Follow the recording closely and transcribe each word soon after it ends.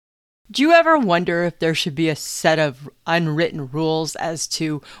Do you ever wonder if there should be a set of unwritten rules as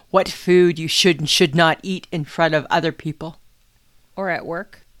to what food you should and should not eat in front of other people? Or at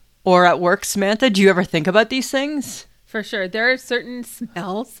work? Or at work, Samantha? Do you ever think about these things? For sure. There are certain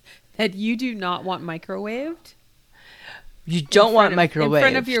smells that you do not want microwaved. You don't want microwaved. In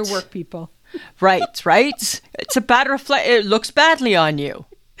front of your work people. Right. It's a bad it looks badly on you.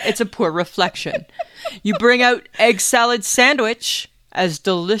 It's a poor reflection. You bring out egg salad sandwich, as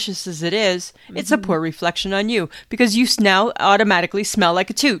delicious as it is, it's a poor reflection on you because you now automatically smell like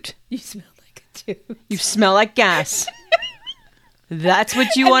a toot. You smell like a toot. You smell like gas. That's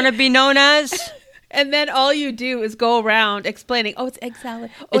what you want to be known as? And then all you do is go around explaining, oh, it's egg salad.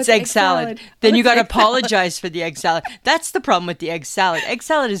 Oh, it's egg salad. Then you got to apologize for the egg salad. That's the problem with the egg salad. Egg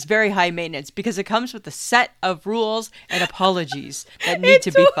salad is very high maintenance because it comes with a set of rules and apologies that need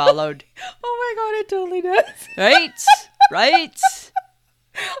to be followed. Oh my God, it totally does. Right?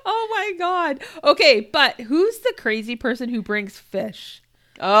 Oh my God. Okay, but who's the crazy person who brings fish?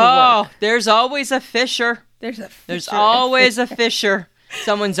 Oh, there's always a fisher. There's always a fisher.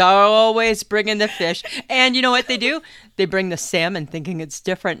 Someone's always bringing the fish. And you know what they do? They bring the salmon thinking it's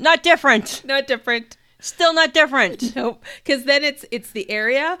different. Not different. Not different. Still not different. Nope. Because then it's the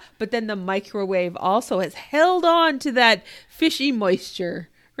area, but then the microwave also has held on to that fishy moisture.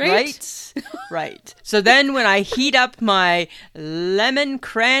 Right. So then when I heat up my lemon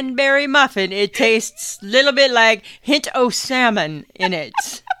cranberry muffin, it tastes a little bit like hint o' salmon in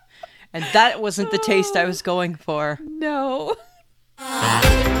it. And that wasn't the taste I was going for. No.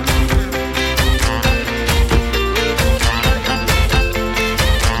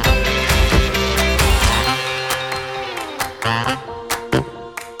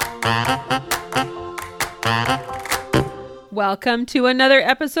 Welcome to another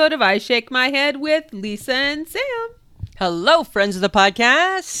episode of I Shake My Head with Lisa and Sam. Hello, friends of the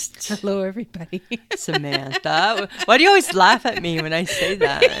podcast. Hello, everybody. Samantha. Why do you always laugh at me when I say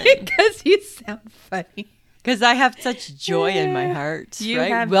that? Because you sound funny. Because I have such joy in my heart, you right?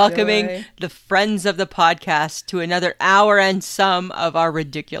 Have welcoming joy. The friends of the podcast to another hour and some of our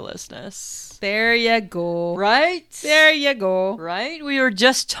ridiculousness. There you go. Right? There you go. Right? We were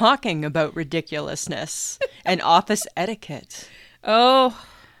just talking about ridiculousness and office etiquette. Oh.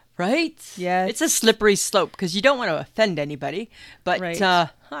 Right? Yes. It's a slippery slope because you don't want to offend anybody. But,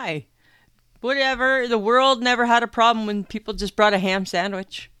 hi. Whatever. The world never had a problem when people just brought a ham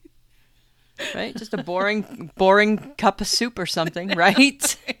sandwich. Right? Just a boring cup of soup or something,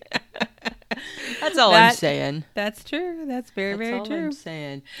 right? That's all I'm saying. That's true. That's very true. That's all I'm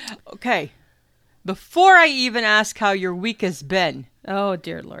saying. Okay. Before I even ask how your week has been. Oh,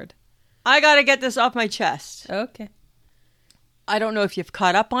 dear Lord. I got to get this off my chest. Okay. I don't know if you've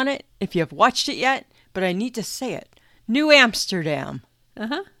caught up on it, if you've watched it yet, but I need to say it. New Amsterdam.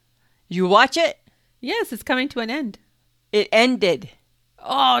 Uh-huh. Did you watch it? Yes, it's coming to an end. It ended.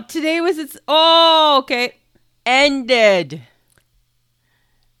 Oh, today was its... Oh, okay. Ended.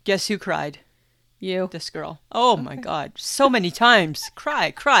 Guess who cried? You. This girl. Oh, okay. My God. So many times.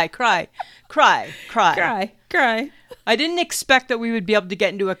 Cry. I didn't expect that we would be able to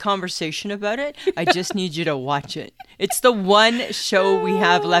get into a conversation about it. I just need you to watch it. It's the one show we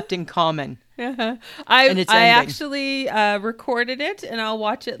have left in common. Uh-huh. I actually recorded it, and I'll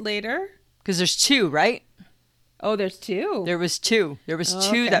watch it later. Because there's two, right? Oh, there's two. There was two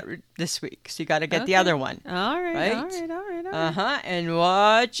okay. that this week. So you got to get the other one. All right. Uh-huh. And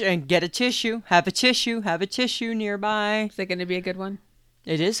watch and get a tissue. Have a tissue nearby. Is it going to be a good one?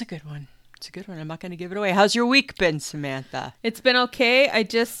 It is a good one. It's a good one. I'm not going to give it away. How's your week been, Samantha? It's been okay. I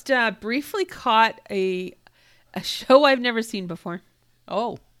just briefly caught a show I've never seen before.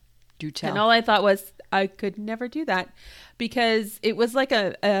 Oh, do tell. And all I thought was I could never do that because it was like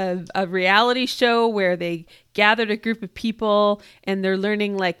a reality show where they gathered a group of people and they're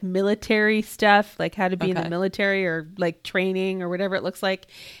learning like military stuff, like how to be in the military or like training or whatever it looks like.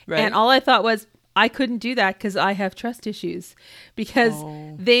 Right. And all I thought was I couldn't do that because I have trust issues because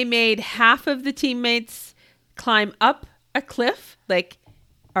they made half of the teammates climb up a cliff, like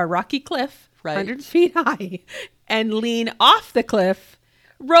a rocky cliff, 100 feet high, and lean off the cliff,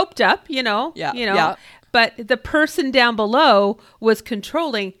 roped up, Yeah. But the person down below was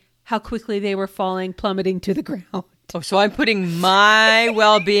controlling how quickly they were falling, plummeting to the ground. Oh, so I'm putting my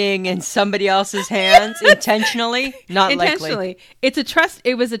well-being in somebody else's hands intentionally? Not intentionally. Likely.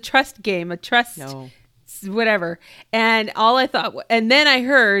 It was a trust game, whatever. And all I thought, and then I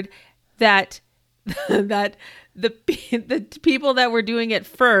heard that the people that were doing it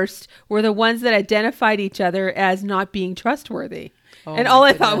first were the ones that identified each other as not being trustworthy. Oh, and all my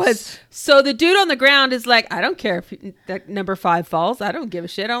I thought was, goodness. so the dude on the ground is like, I don't care if that number 5 falls. I don't give a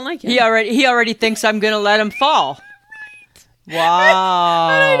shit. I don't like him. He already thinks I'm going to let him fall. Wow.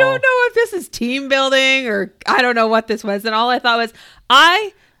 And I don't know if this is team building or I don't know what this was. And all I thought was,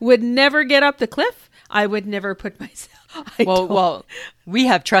 I would never get up the cliff. I would never put myself. Well, we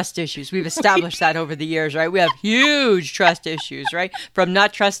have trust issues. We've established that over the years, right? We have huge trust issues, right? From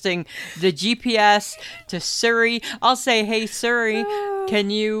not trusting the GPS to Siri. I'll say, hey, Siri, can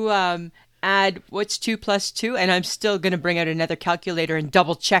you add what's 2 plus 2? And I'm still going to bring out another calculator and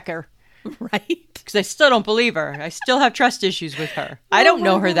double check her. Right? Because I still don't believe her. I still have trust issues with her. I don't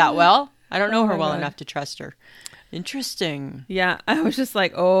know her that well. I don't know her well enough to trust her. Interesting. Yeah, I was just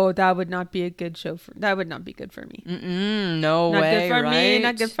like, oh, that would not be a good show. That would not be good for me. No not way, good for right? me.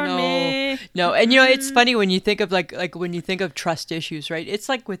 Not good for me. No, and you know, it's funny when you think of like when you think of trust issues, right? It's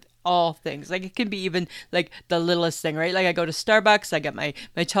like with all things. Like it can be even like the littlest thing, right? Like I go to Starbucks, I get my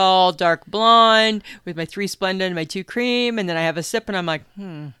tall, dark blonde with my 3 Splenda and my 2 cream, and then I have a sip and I'm like,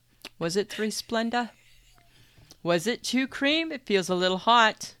 was it 3 Splenda? Was it 2 cream? It feels a little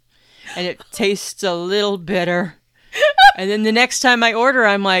hot. And it tastes a little bitter. And then the next time I order,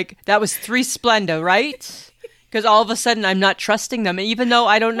 I'm like, that was 3 Splenda, right? Because all of a sudden I'm not trusting them, even though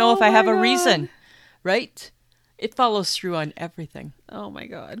I don't know if I have a reason, right? It follows through on everything. Oh my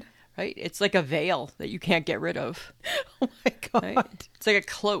God. Right? It's like a veil that you can't get rid of. Oh my God. Right? It's like a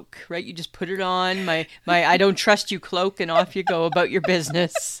cloak, right? You just put it on, my I don't trust you cloak, and off you go about your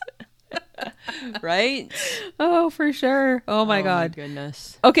business. Right? Oh, for sure. Oh my God. My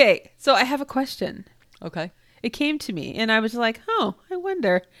goodness. Okay, so I have a question. Okay. It came to me and I was like, oh, I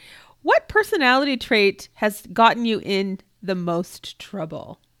wonder what personality trait has gotten you in the most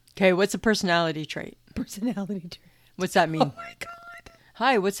trouble? Okay, what's a personality trait? Personality trait. What's that mean? Oh my God.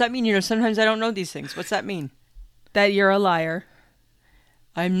 Hi, what's that mean? You know, sometimes I don't know these things. What's that mean? That you're a liar.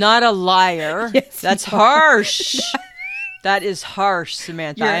 I'm not a liar. Yes, that's harsh. That is harsh,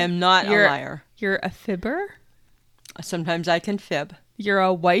 Samantha. I am not a liar. You're a fibber? Sometimes I can fib. You're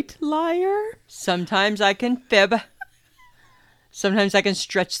a white liar? Sometimes I can fib. Sometimes I can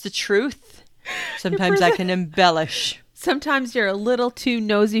stretch the truth. Sometimes I can embellish. Sometimes you're a little too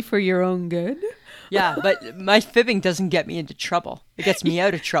nosy for your own good. Yeah, but my fibbing doesn't get me into trouble. It gets me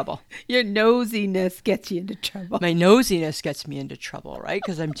out of trouble. Your nosiness gets you into trouble. My nosiness gets me into trouble, right?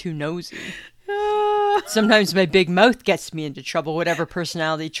 Because I'm too nosy. Sometimes my big mouth gets me into trouble, whatever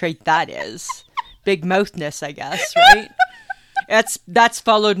personality trait that is. Big mouthness, I guess, right? That's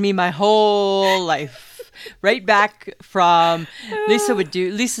followed me my whole life. Right back from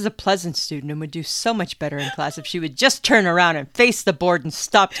Lisa's a pleasant student and would do so much better in class if she would just turn around and face the board and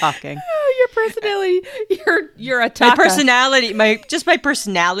stop talking. Your personality, you're a taka. My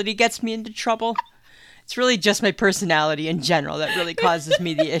personality gets me into trouble. It's really just my personality in general that really causes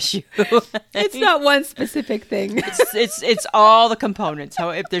me the issue. It's not one specific thing. It's all the components.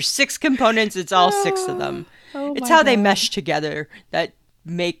 So if there's 6 components, it's all 6 of them. It's how they mesh together that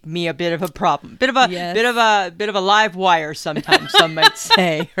make me a bit of a problem. Bit of a live wire sometimes, some might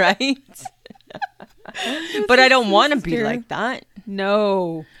say, right? But I don't want to be like that.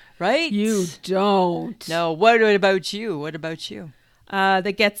 No. Right? You don't. No. What about you? What about you?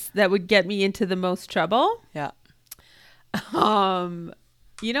 That would get me into the most trouble. Yeah.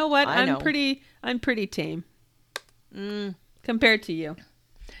 You know what? I'm pretty tame. Compared to you.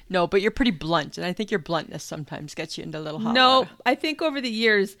 No, but you're pretty blunt, and I think your bluntness sometimes gets you into a little hot No, water. I think over the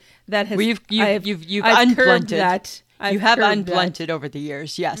years that has you've I've unblunted that. You have unblunted over the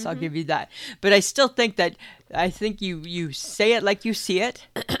years. Yes, I'll give you that. But I still think you say it like you see it.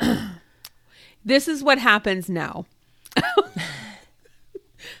 This is what happens now.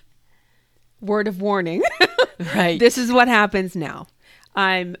 Word of warning. Right. This is what happens now.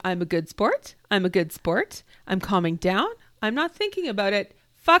 I'm a good sport. I'm calming down. I'm not thinking about it.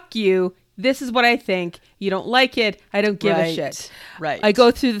 Fuck you. This is what I think. You don't like it. I don't give a shit. Right. I go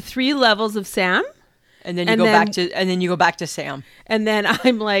through the 3 levels of Sam. And then you go back to Sam. And then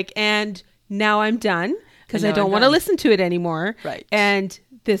I'm like, and now I'm done because I don't want to listen to it anymore. Right. And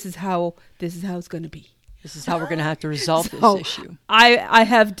this is how it's going to be. This is how we're going to have to resolve this issue. I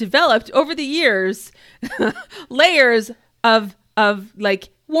have developed over the years layers of like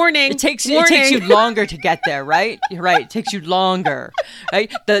warning. It takes you longer to get there, right? You're right. It takes you longer,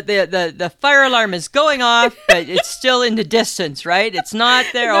 right? The fire alarm is going off, but it's still in the distance, right? It's not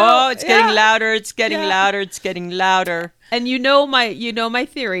there. No, it's getting louder. It's getting louder. It's getting louder. And you know my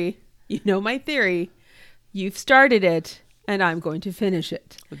theory. You've started it, and I'm going to finish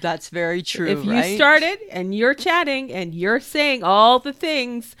it. That's very true. If you start it and you're chatting and you're saying all the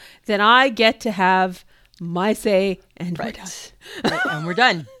things, then I get to have my say, and Right. we're done. Right, and we're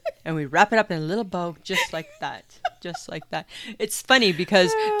done. And we wrap it up in a little bow, just like that. Just like that. It's funny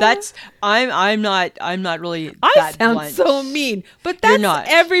because I'm not really I that sound blunt. so mean, but You're that's not.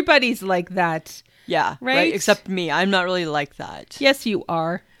 everybody's like that. Yeah, Right? Except me. I'm not really like that. Yes, you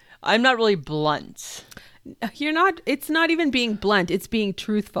are. I'm not really blunt. You're not. It's not even being blunt. It's being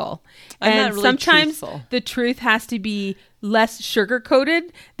truthful. I'm and not really sometimes truthful. the truth has to be less sugar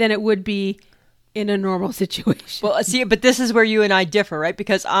coated than it would be in a normal situation. Well, see, but this is where you and I differ, right?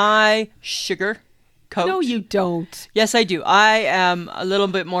 Because I sugar coat. No, you don't. Yes, I do. I am a little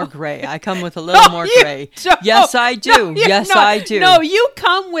bit more gray. I come with a little more you gray. don't. Yes, I do. No, you're Yes, not. I do. No, you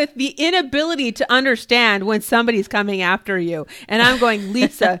come with the inability to understand when somebody's coming after you. And I'm going,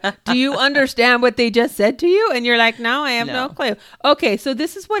 Lisa, do you understand what they just said to you? And you're like, no, I have no No. clue. Okay, so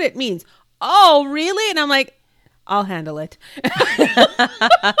this is what it means. Oh, really? And I'm like, I'll handle it.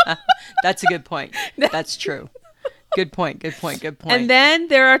 That's a good point. That's true. Good point. Good point. Good point. And then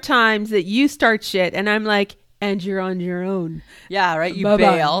there are times that you start shit and I'm like, and you're on your own. yeah, right. You Bye-bye.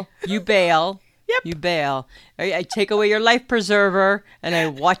 bail. You bail. Yep. You bail. I take away your life preserver and I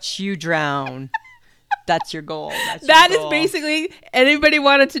watch you drown. That's your goal. That's That your is goal. basically, anybody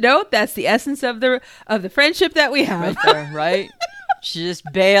wanted to know, that's the essence of the friendship that we have. right there, right? She just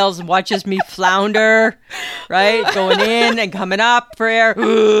bails and watches me flounder, right? Going in and coming up for air.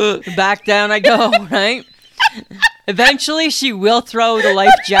 Back down I go, right? Eventually she will throw the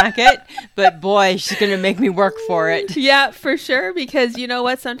life jacket, but boy, she's going to make me work for it. Yeah, for sure. Because you know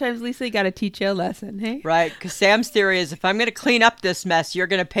what? Sometimes, Lisa, you got to teach you a lesson, hey? Right? Because Sam's theory is if I'm going to clean up this mess, you're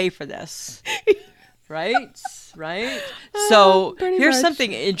going to pay for this. Right? Right? So pretty here's much.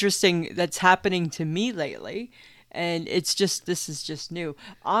 something interesting that's happening to me lately. And this is just new.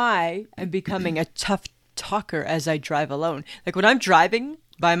 I am becoming a tough talker as I drive alone. Like when I'm driving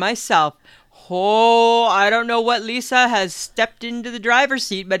by myself, I don't know what Lisa has stepped into the driver's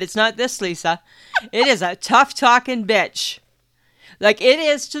seat, but it's not this Lisa. It is a tough talking bitch. Like it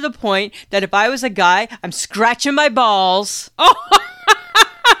is to the point that if I was a guy, I'm scratching my balls.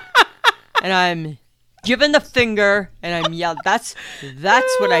 And I'm giving the finger and I'm yelling. That's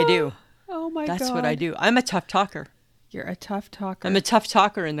what I do. Oh my God. That's what I do. I'm a tough talker. You're a tough talker. I'm a tough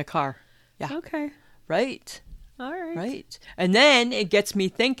talker in the car. Yeah. Okay. Right. All right. Right. And then it gets me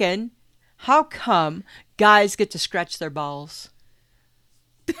thinking, how come guys get to scratch their balls?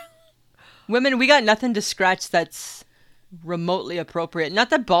 Women, we got nothing to scratch that's remotely appropriate. Not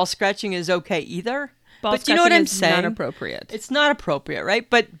that ball scratching is okay either. Ball but you know what scratching I'm is saying? not appropriate. It's not appropriate, right?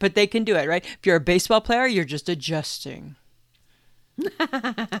 But they can do it, right? If you're a baseball player, you're just adjusting.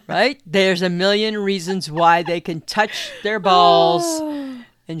 Right? There's a million reasons why they can touch their balls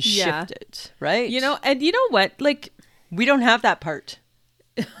and shift Yeah. it, right? You know, and you know what? Like, we don't have that part.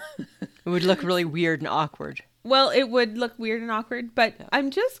 It would look really weird and awkward. well, it would look weird and awkward, but I'm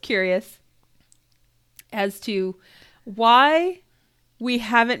just curious as to why we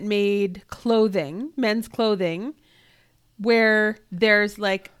haven't made clothing, men's clothing, where there's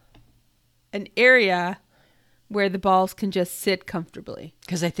like an area where the balls can just sit comfortably.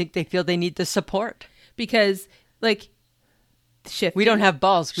 Because I think they feel they need the support. Because, like, shifting. We don't have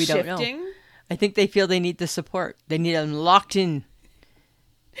balls. We don't shifting. know. I think they feel they need the support. They need them locked in.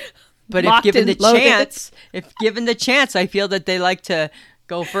 But Locked if given and the loaded. chance, I feel that they like to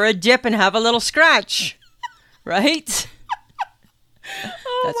go for a dip and have a little scratch. Right?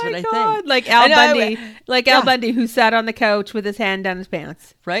 Oh That's my what I God. think. Like Al And Bundy. Al yeah. Bundy, who sat on the couch with his hand down his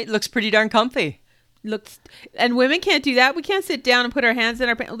pants. Right? Looks pretty darn comfy. Looks, and women can't do that. We can't sit down and put our hands in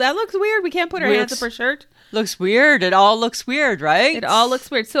our pants. That looks weird. We can't put our hands up our shirt. Looks weird. It all looks weird, right? It all looks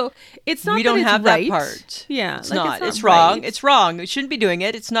weird. So it's not. We that don't it's have right. that part. Yeah, It's like, not. It's wrong. right. It's wrong. We shouldn't be doing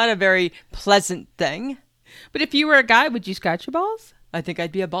it. It's not a very pleasant thing. But if you were a guy, would you scratch your balls? I think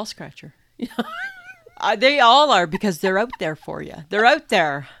I'd be a ball scratcher. They all are because they're out there for you. They're out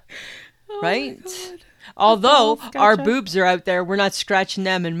there, right? Although ball our scratcher. boobs are out there, we're not scratching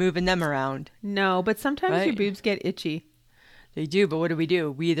them and moving them around. No, but sometimes your Right. boobs get itchy. They do, but what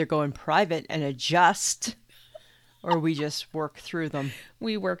do? We either go in private and adjust, or we just work through them,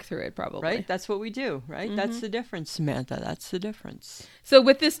 We work through it probably. right? That's what we do, right? Mm-hmm. That's the difference, Samantha. That's the difference. So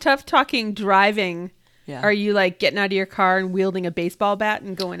with this tough talking driving, Yeah. are you like getting out of your car and wielding a baseball bat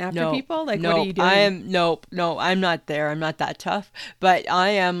and going after people? Like, what are you doing? No, I'm not there. I'm not that tough. But I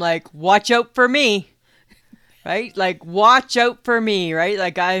am like, watch out for me. Right? Like, watch out for me, right?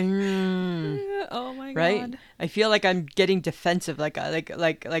 Like Oh my right? God. I feel like I'm getting defensive, like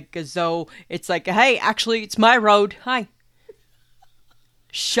as though it's like, hey, actually, it's my road. Hi.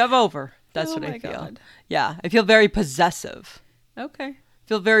 Shove over. That's Oh what I my feel. God. Yeah, I feel very possessive. Okay.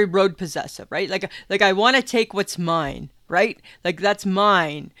 feel very road possessive, right? Like I want to take what's mine, right? Like that's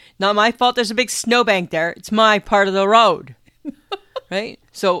mine. Not my fault there's a big snowbank there. It's my part of the road. Right?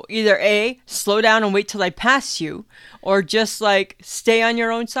 So either A, slow down and wait till I pass you, or just like stay on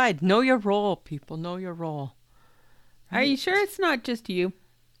your own side. Know your role, people. Know your role. Right? Are you sure it's not just you?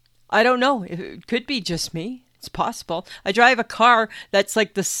 I don't know. It could be just me. It's possible. I drive a car that's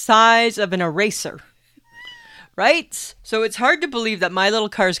like the size of an eraser. Right? So it's hard to believe that my little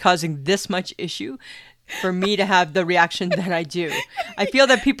car is causing this much issue for me to have the reaction that I do. I feel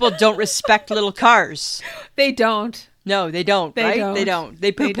that people don't respect little cars. They don't. No, they don't, right? Don't. They don't.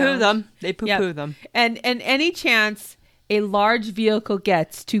 They poo-poo them. They poo-poo them. And any chance a large vehicle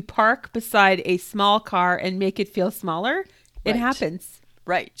gets to park beside a small car and make it feel smaller, it happens.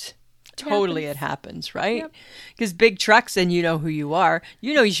 Right. Totally it happens, right? Because big trucks, and you know who you are,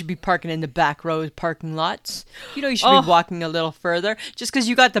 you should be parking in the back row parking lots. You should be walking a little further. Just because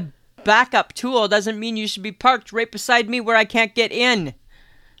you got the backup tool doesn't mean you should be parked right beside me where I can't get in.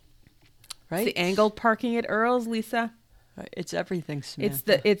 Right? It's the angled parking at Earl's, Lisa. It's everything,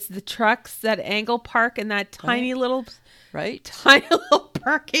 Samantha. It's the trucks that angle park in that tiny little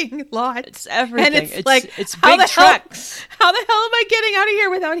parking lot. It's everything. And it's like it's big trucks. How the hell am I getting out of here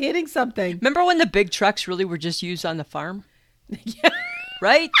without hitting something? Remember when the big trucks really were just used on the farm? Yeah.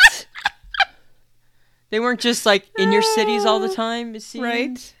 Right? They weren't just like in your cities all the time, it seemed.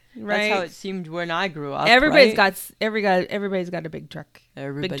 Right. That's how it seemed when I grew up. Everybody's got a big truck.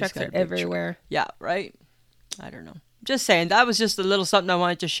 Everybody's big trucks got a are big everywhere. Truck. Yeah, right. I don't know. Just saying, that was just a little something I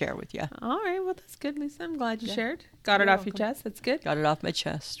wanted to share with you. All right, well that's good, Lisa. I'm glad you shared. Got it off your chest. That's good. Got it off my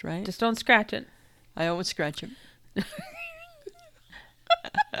chest, right? Just don't scratch it. I won't scratch it.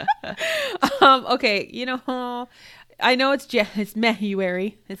 Okay, I know it's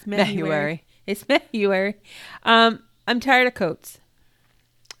Mehuary. It's Mehuary. It's Mehuary. I'm tired of coats.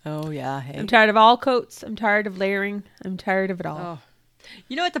 Oh, yeah. Hey. I'm tired of all coats. I'm tired of layering. I'm tired of it all. Oh.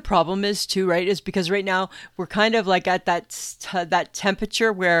 You know what the problem is, too, right? Is because right now we're kind of like at that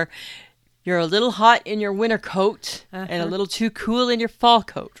temperature where you're a little hot in your winter coat and a little too cool in your fall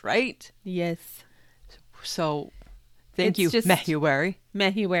coat, right? Yes. So, thank you, Mehuary.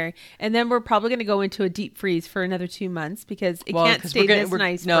 Mehuary. And then we're probably going to go into a deep freeze for another 2 months because it can't stay this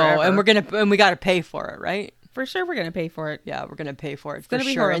nice forever. And we got to pay for it, right? For sure, we're going to pay for it. Yeah, we're going to pay for it. It's going to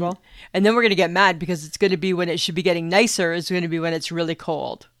be horrible. And then we're going to get mad because it's going to be when it should be getting nicer. It's going to be when it's really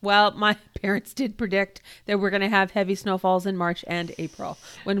cold. Well, my parents did predict that we're going to have heavy snowfalls in March and April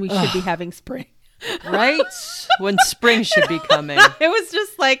when we should be having spring. Right? When spring should be coming. It was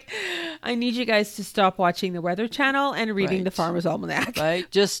just like, I need you guys to stop watching the Weather Channel and reading the Farmer's Almanac.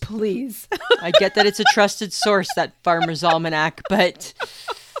 Right? Just please. I get that it's a trusted source, that Farmer's Almanac, but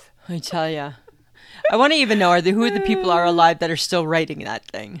I tell you, I want to even know who the people are alive that are still writing that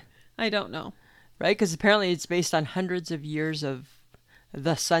thing. I don't know. Right? Because apparently it's based on hundreds of years of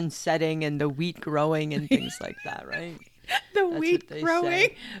the sun setting and the wheat growing and things like that, right? The wheat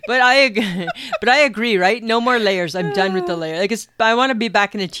growing. But I agree, right? No more layers. I'm done with the layer. I want to be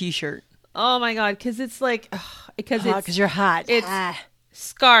back in a t-shirt. Oh my God. Because it's like, because you're hot. It's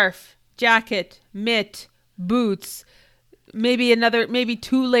scarf, jacket, mitt, boots, maybe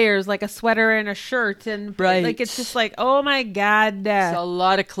 2 layers, like a sweater and a shirt. And like, it's just like, oh my God. It's a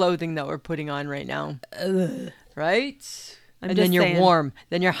lot of clothing that we're putting on right now. Ugh. Right? And then you're warm.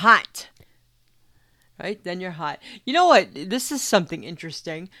 Then you're hot. Right? Then you're hot. You know what? This is something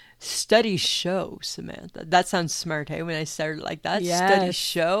interesting. Studies show, Samantha. That sounds smart, hey, when I started like that. Yes.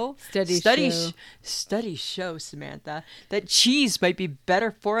 Studies show, Samantha, that cheese might be better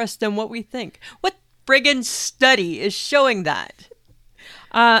for us than what we think. What friggin' study is showing that?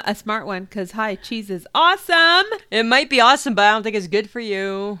 A smart one, because cheese is awesome. It might be awesome, but I don't think it's good for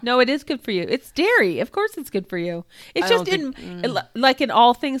you. No, it is good for you. It's dairy. Of course it's good for you. It's just like in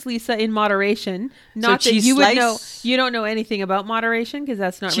all things, Lisa, in moderation. Not that you would know. You don't know anything about moderation because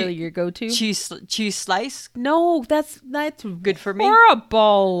that's not really your go-to. Cheese slice? No, that's good for me.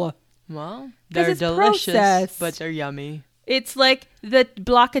 Horrible. Well, they're delicious, but they're yummy. It's like the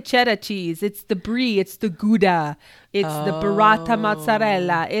bloccacetta cheese. It's the brie. It's the Gouda. It's the burrata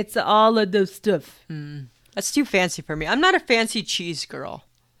mozzarella. It's all of those stuff. That's too fancy for me. I'm not a fancy cheese girl.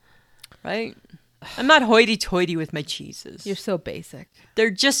 Right? I'm not hoity-toity with my cheeses. You're so basic. They're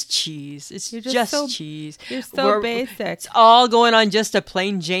just cheese. It's just cheese. You're so basic. It's all going on just a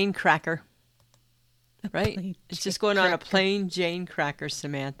plain Jane cracker. right? It's just going on a plain Jane cracker,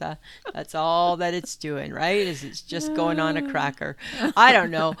 Samantha. That's all that it's doing, right? Is it's just going on a cracker. I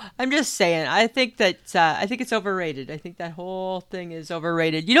don't know. I'm just saying. I think it's overrated. I think that whole thing is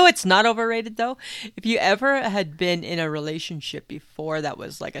overrated. You know what's not overrated though? If you ever had been in a relationship before that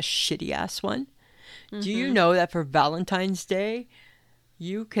was like a shitty ass one, do you know that for Valentine's Day,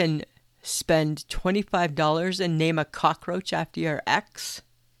 you can spend $25 and name a cockroach after your ex?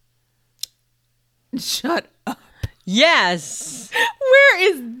 Shut up. Yes.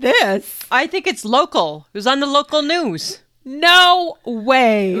 Where is this? I think it's local. It was on the local news. No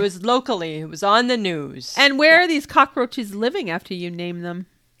way. It was locally. It was on the news. And where are these cockroaches living after you name them?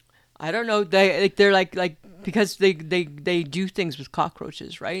 I don't know. They're like because they do things with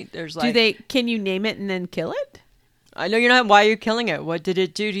cockroaches, right? There's like can you name it and then kill it? I know you're not. Why are you killing it? What did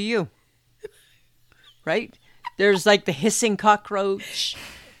it do to you? Right? There's like the hissing cockroach.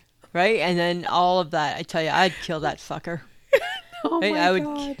 Right? And then all of that. I tell you, I'd kill that fucker. Oh right? my I would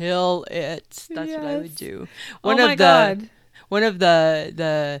God. kill it. That's what I would do. One of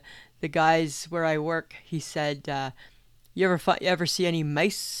the guys where I work, he said, you ever see any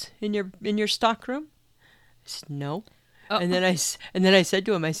mice in your stockroom? I said, no. Oh. And then I said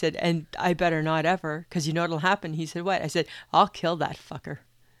to him, I said, and I better not ever, because you know what'll happen. He said, what? I said, I'll kill that fucker.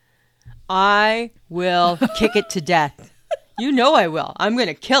 I will kick it to death. You know I will. I'm going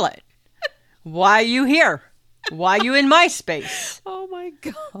to kill it. Why are you here? Why are you in my space? Oh my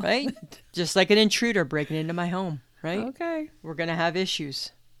God. Right? Just like an intruder breaking into my home, right? Okay. We're going to have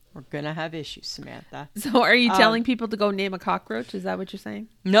issues. We're going to have issues, Samantha. So are you telling people to go name a cockroach? Is that what you're saying?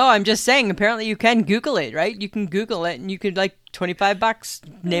 No, I'm just saying, apparently you can Google it, right? You can Google it and you could like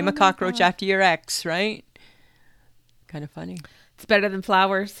 $25, name a cockroach after your ex, right? Kind of funny. It's better than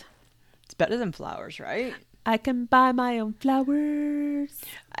flowers. It's better than flowers, right? I can buy my own flowers.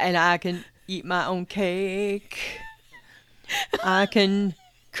 And I can eat my own cake. I can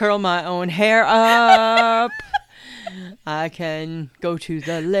curl my own hair up. I can go to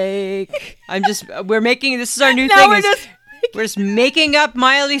the lake. this is our new thing. We're just making up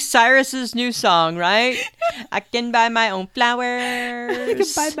Miley Cyrus's new song, right? I can buy my own flowers. I can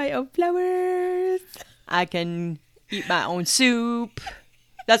buy my own flowers. I can eat my own soup.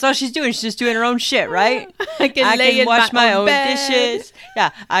 That's all she's doing. She's just doing her own shit, right? I can wash my own bed. dishes. Yeah,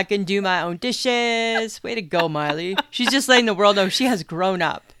 I can do my own dishes. Way to go, Miley. She's just letting the world know she has grown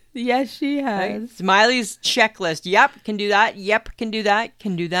up. Yes, she has. Right? It's Miley's checklist. Yep, can do that. Yep, can do that.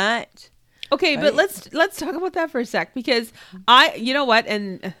 Can do that. Okay, right? But let's talk about that for a sec, because you know what,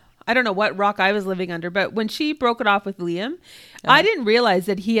 and I don't know what rock I was living under, but when she broke it off with Liam, I didn't realize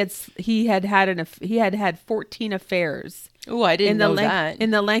that he had had 14 affairs. Oh, I didn't know that. In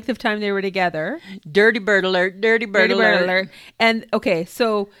the length of time they were together. Dirty bird alert. Dirty bird alert. And okay,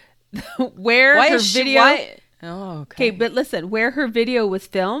 so where her video... Oh, okay. Okay, but listen, where her video was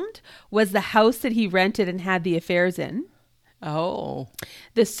filmed was the house that he rented and had the affairs in. Oh.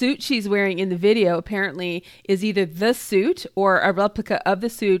 The suit she's wearing in the video apparently is either the suit or a replica of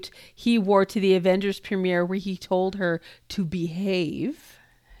the suit he wore to the Avengers premiere where he told her to behave.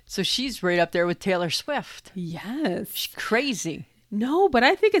 So she's right up there with Taylor Swift. Yes. She's crazy. No, but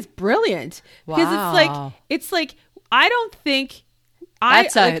I think it's brilliant. Because it's like I don't think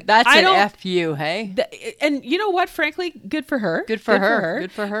That's an FU, hey? And you know what? Frankly, good for her. Good for her.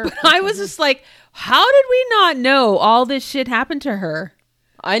 But I was just like, how did we not know all this shit happened to her?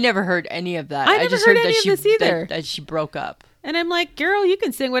 I never heard any of that. I just heard any of this either. That she broke up. And I'm like, girl, you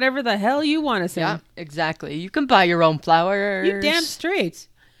can sing whatever the hell you want to sing. Yeah, exactly. You can buy your own flowers. You damn straight.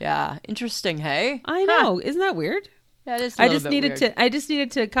 Yeah, interesting, hey? I know. Isn't that weird? Yeah, it is a little bit weird. I just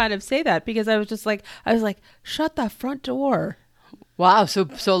needed to kind of say that because I was like, shut the front door. Wow, so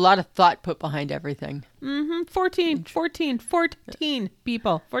a lot of thought put behind everything. 14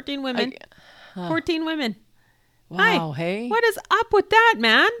 people. 14 women. 14 women. Wow, Hi. hey? What is up with that,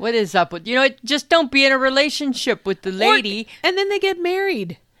 man? What is up with... just don't be in a relationship with the lady. And then they get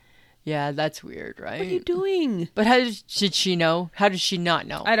married. Yeah, that's weird, right? What are you doing? But how did she know? How did she not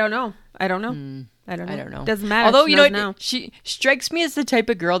know? I don't know. I don't know. Doesn't matter. Although, she strikes me as the type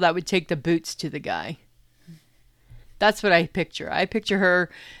of girl that would take the boots to the guy. That's what I picture. I picture her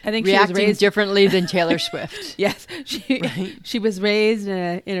reacting differently than Taylor Swift. Yes, she was raised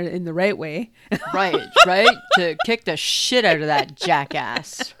in the right way. Right, to kick the shit out of that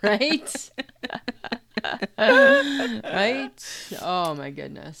jackass, right? Right? Oh my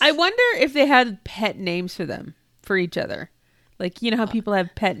goodness. I wonder if they had pet names for each other. Like, you know how people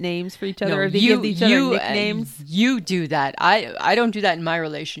have pet names for each other? No, or they give each other nicknames? You do that. I don't do that in my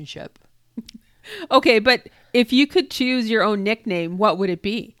relationship. Okay, but if you could choose your own nickname, what would it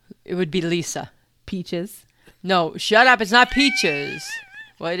be? It would be Lisa. Peaches. No, shut up. It's not Peaches.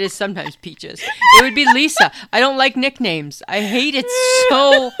 Well, it is sometimes Peaches. It would be Lisa. I don't like nicknames. I hate it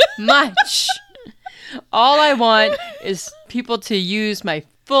so much. All I want is people to use my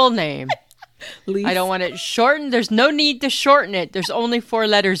full name. Lisa. I don't want it shortened. There's no need to shorten it. There's only 4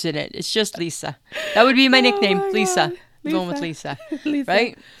 letters in it. It's just Lisa. That would be my nickname, my Lisa. God. I'm going with Lisa. Lisa.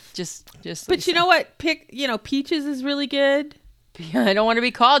 Right? Just But Lisa. you know what? Peaches is really good. I don't want to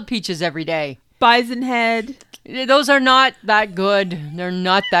be called Peaches every day. Bison Head. Those are not that good. They're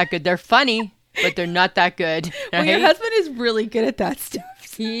not that good. They're funny, but they're not that good. Well, your right? husband is really good at that stuff.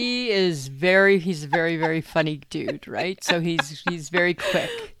 He's a very, very funny dude, right? So he's very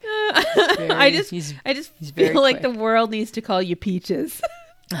quick. I just very feel like quick. the world needs to call you Peaches.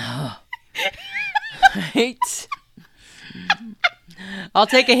 Right? I'll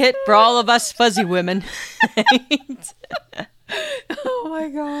take a hit for all of us fuzzy women. Right? Oh my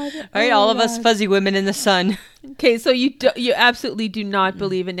God! All right, all of us fuzzy women in the sun. Okay, so you absolutely do not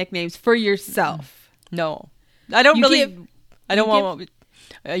believe in nicknames for yourself. No, I don't You really. give- I don't you want.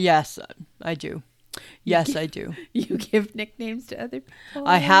 Yes, I do. Yes, I do. You give nicknames to other people.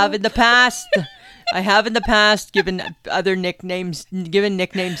 I have in the past. Given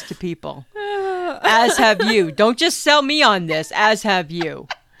nicknames to people. As have you. Don't just sell me on this. As have you.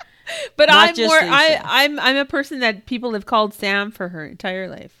 But Not I'm just more. Lisa. I'm a person that people have called Sam for her entire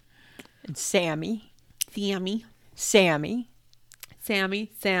life. And Sammy. Sammy, Sammy.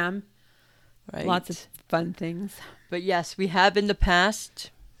 Sam. Right. Lots of fun things. But yes, we have in the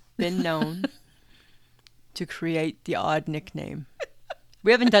past been known to create the odd nickname.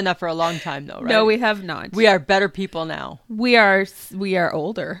 We haven't done that for a long time, though, right? No, we have not. We are better people now. We are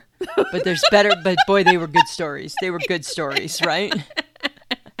older. But there's better. But boy, they were good stories. They were good stories, right?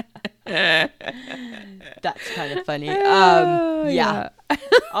 That's kind of funny. Yeah.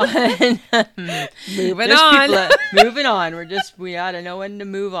 Moving on. Moving on. We ought to know when to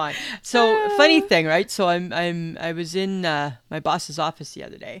move on. So funny thing, right? So I was in my boss's office the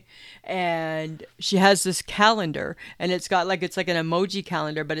other day, and she has this calendar, and it's like an emoji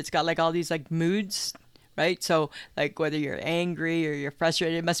calendar, but it's got like all these like moods. Right? So like whether you're angry or you're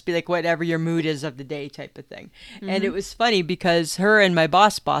frustrated, it must be like whatever your mood is of the day type of thing. Mm-hmm. And it was funny because her and my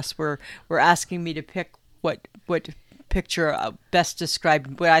boss were asking me to pick what picture best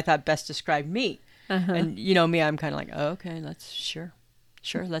described what I thought best described me. Uh-huh. And you know me, I'm kind of like, oh, okay, sure,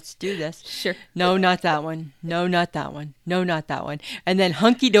 let's do this. Sure. No, not that one. No, not that one. No, not that one. And then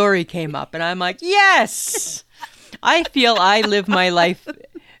hunky dory came up, and I'm like, yes, I feel I live my life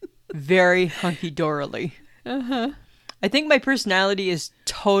very hunky-dorily. Uh-huh. I think my personality is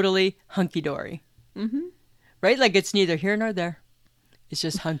totally hunky-dory. Mm-hmm. Right? Like it's neither here nor there. It's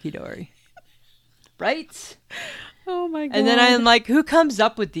just hunky-dory. Right? Oh my God. And then I'm like, who comes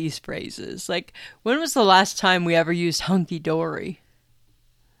up with these phrases? Like, when was the last time we ever used hunky-dory?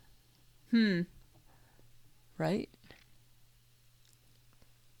 Right?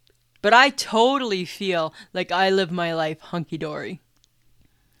 But I totally feel like I live my life hunky-dory.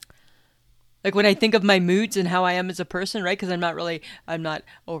 Like when I think of my moods and how I am as a person, right? Because I'm not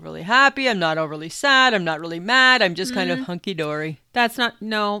overly happy. I'm not overly sad. I'm not really mad. I'm just kind of hunky-dory. That's not,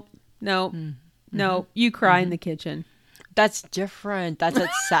 no. You cry in the kitchen. That's different. That's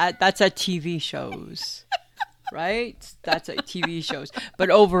at TV shows, right? That's at TV shows.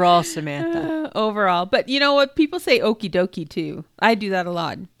 But overall, Samantha. Overall. But you know what? People say okie dokie too. I do that a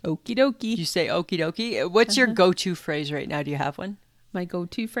lot. Okie dokie. You say okie dokie. What's your go-to phrase right now? Do you have one? My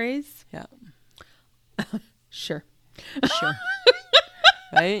go-to phrase? Yeah. Sure.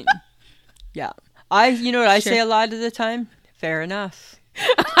 Right? Yeah. You know what I say a lot of the time? Fair enough.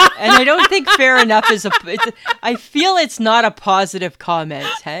 And I don't think fair enough is I feel it's not a positive comment,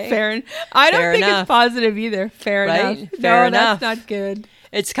 hey? I don't think it's positive either. Fair right? enough. Fair enough. That's not good.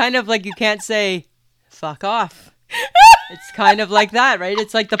 It's kind of like you can't say fuck off. It's kind of like that, right?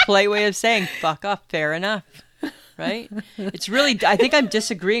 It's like the polite way of saying fuck off, fair enough. Right? It's really, I think I'm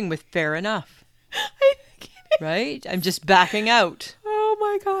disagreeing with fair enough. Right? I'm just backing out. Oh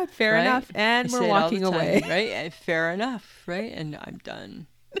my God. Fair right? enough. And we're walking away. Right? And fair enough. Right? And I'm done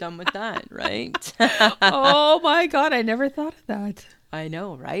with that. Right? Oh my God. I never thought of that. I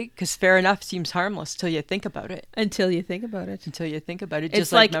know, right? Because fair enough seems harmless till you think about it. Until you think about it. It's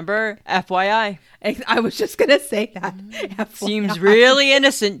just like, remember, FYI. I was just going to say that. FYI. Seems really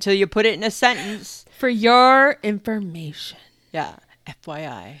innocent till you put it in a sentence. For your information. Yeah.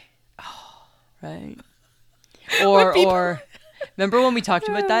 FYI. Oh, right. Or remember when we talked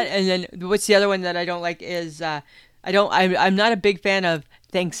about that? And then what's the other one that I don't like is I'm not a big fan of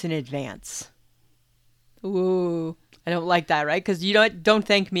thanks in advance. Ooh. I don't like that, right? Because you don't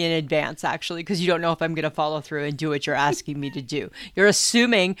thank me in advance, actually, because you don't know if I'm going to follow through and do what you're asking me to do. You're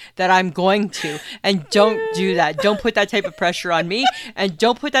assuming that I'm going to, and don't do that. Don't put that type of pressure on me, and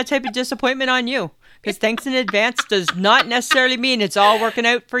don't put that type of disappointment on you. Because thanks in advance does not necessarily mean it's all working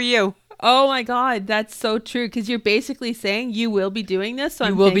out for you. Oh my God, that's so true. Because you're basically saying you will be doing this, so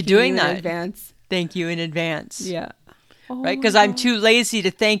you will be doing that in advance. Thank you in advance. Yeah. Oh, right? Because I'm too lazy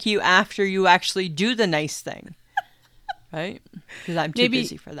to thank you after you actually do the nice thing. Right? Because I'm too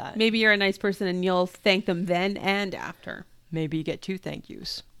busy for that. Maybe you're a nice person and you'll thank them then and after. Maybe you get 2 thank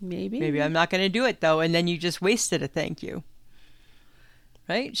yous. Maybe I'm not going to do it, though, and then you just wasted a thank you.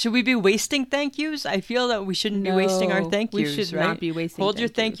 Right? Should we be wasting thank yous? I feel that we shouldn't be wasting our thank yous. We should right? not be wasting Hold your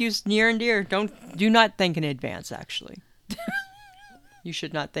thank yous near and dear. Do not think in advance, actually. You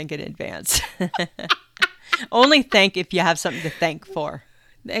should not think in advance. Only thank if you have something to thank for.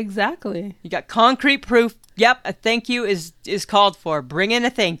 Exactly. You got concrete proof. Yep, a thank you is called for. Bring in a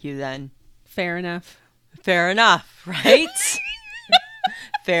thank you then. Fair enough. Fair enough, right?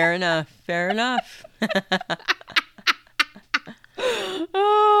 Fair enough. Fair enough.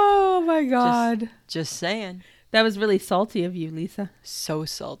 Oh my God. Just saying. That was really salty of you, Lisa. So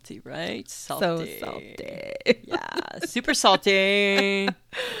salty, right? So salty. Yeah, super salty.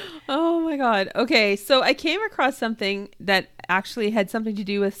 Oh my God. Okay, so I came across something that actually had something to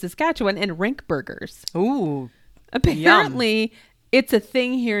do with Saskatchewan and rink burgers. Ooh. Apparently, it's a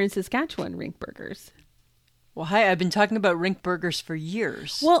thing here in Saskatchewan, rink burgers. Well, hi, I've been talking about rink burgers for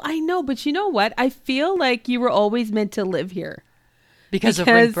years. Well, I know, but you know what? I feel like you were always meant to live here. Because of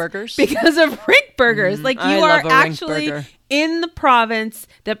rink burgers? Because of rink burgers. Like you are actually in the province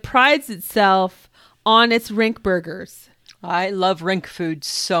that prides itself on its rink burgers. I love rink food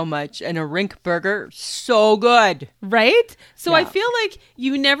so much. And a rink burger, so good. Right? So I feel like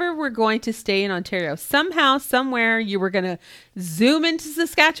you never were going to stay in Ontario. Somehow, somewhere, you were going to zoom into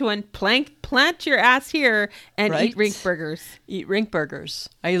Saskatchewan, plant your ass here, and eat rink burgers. Eat rink burgers.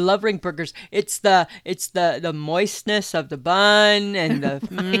 I love rink burgers. It's the moistness of the bun and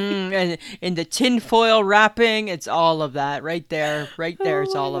the and the tinfoil wrapping. It's all of that right there. Right there.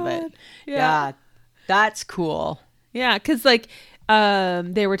 It's all of it. Yeah. That's cool. Yeah, because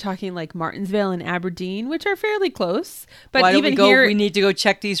they were talking like Martinsville and Aberdeen, which are fairly close. But why don't even we go? Here, we need to go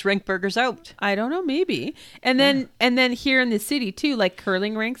check these rink burgers out. I don't know, maybe. And then here in the city too, like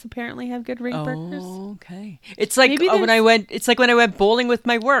curling rinks apparently have good rink burgers. Okay, it's like when I went. It's like when I went bowling with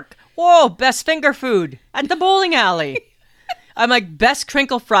my work. Whoa, best finger food at the bowling alley. I'm like, best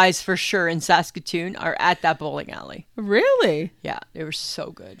crinkle fries for sure in Saskatoon are at that bowling alley. Really? Yeah, they were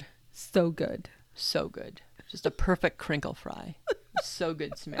so good. So good. So good. Just a perfect crinkle fry. So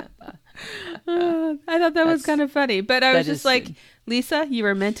good, Samantha. I thought that was kind of funny. But I was just like, good. Lisa, you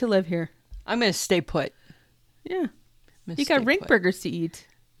were meant to live here. I'm going to stay put. Yeah. You got rink burgers to eat.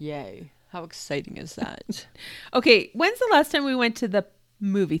 Yay. How exciting is that? Okay. When's the last time we went to the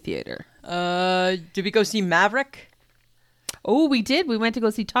movie theater? Did we go see Maverick? Oh, we did. We went to go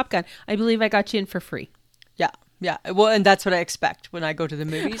see Top Gun. I believe I got you in for free. Yeah. Yeah. Well, and that's what I expect when I go to the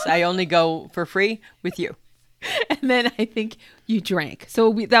movies. I only go for free with you. And then I think you drank.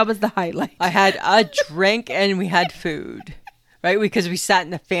 So that was the highlight. I had a drink and we had food, right? Because we sat in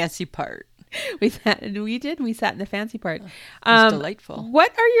the fancy part. We sat in the fancy part. It was delightful.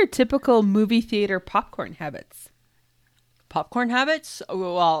 What are your typical movie theater popcorn habits? Popcorn habits?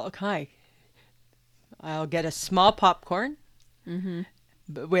 Oh, well, okay. I'll get a small popcorn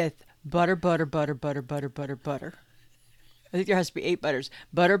with butter. I think there has to be 8 butters.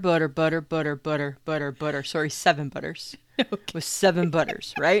 Butter. Sorry, 7 butters. Okay. With 7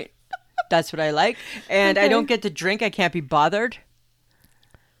 butters, right? That's what I like. And I don't get to drink. I can't be bothered.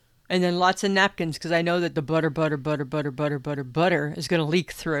 And then lots of napkins because I know that the butter is going to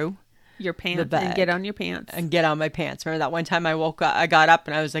leak through your pants and get on your pants. And get on my pants. Remember that one time I got up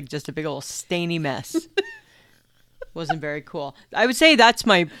and I was like just a big old stainy mess. Wasn't very cool. I would say that's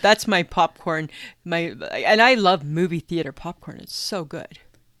my popcorn. And I love movie theater popcorn. It's so good.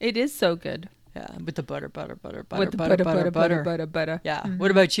 It is so good. Yeah, with the butter. With the butter. Yeah. Mm-hmm.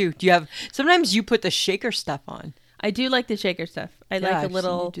 What about you? Do you have? Sometimes you put the shaker stuff on. I do like the shaker stuff. I like a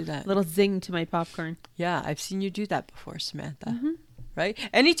little zing to my popcorn. Yeah, I've seen you do that before, Samantha. Mm-hmm. Right?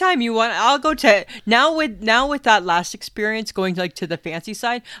 Anytime you want, I'll go to now with that last experience going to the fancy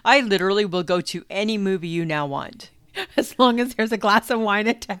side. I literally will go to any movie you now want. As long as there's a glass of wine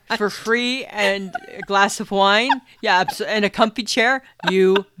attached. For free and a glass of wine. Yeah, and a comfy chair.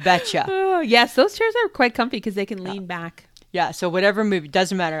 You betcha. Oh, yes, those chairs are quite comfy because they can lean back. Yeah, so whatever movie,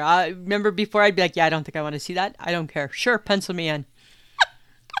 doesn't matter. I remember before I'd be like, yeah, I don't think I want to see that. I don't care. Sure, pencil me in.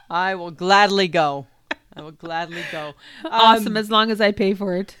 I will gladly go. I will gladly go. Awesome, as long as I pay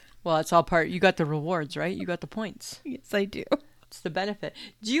for it. Well, it's all part. You got the rewards, right? You got the points. Yes, I do. It's the benefit.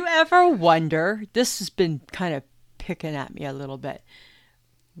 Do you ever wonder? This has been kind of picking at me a little bit.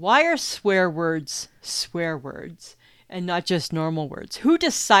 Why are swear words and not just normal words? Who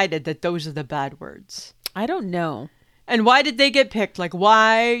decided that those are the bad words? I don't know. And why did they get picked? Like,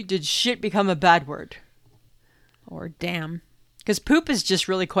 why did shit become a bad word? Or damn. Because poop is just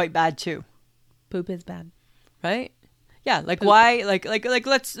really quite bad too. Poop is bad. Right? Yeah, like Poop. why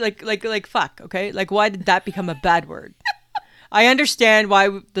let's fuck, okay? Like why did that become a bad word? I understand why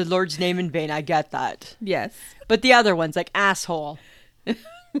the Lord's name in vain. I get that. Yes. But the other ones like asshole.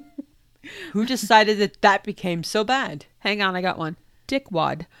 Who decided that became so bad? Hang on, I got one.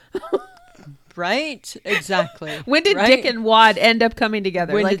 Dickwad. Right? Exactly. When did right? Dick and Wad end up coming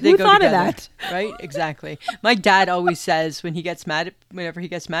together? When like, did they who go thought together? of that? Right? Exactly. My dad always says whenever he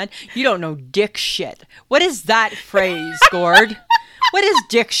gets mad, you don't know dick shit. What is that phrase, Gord? What is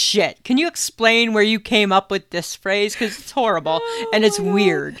dick shit? Can you explain where you came up with this phrase? Because it's horrible and it's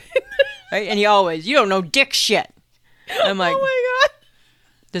weird. Right? And you don't know dick shit. I'm like, Oh my God.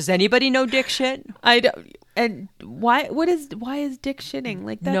 does anybody know dick shit? I don't. And why is Dick shitting?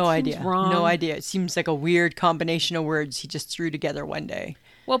 Like, that No seems idea. wrong. No idea. It seems like a weird combination of words he just threw together one day.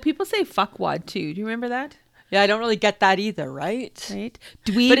 Well, people say fuckwad too. Do you remember that? Yeah, I don't really get that either, right? Right?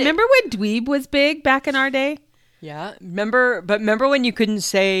 Dweeb. Remember when dweeb was big back in our day? Yeah. Remember when you couldn't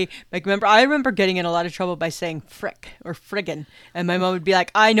say, like, I remember getting in a lot of trouble by saying frick or friggin'. And my mom would be like,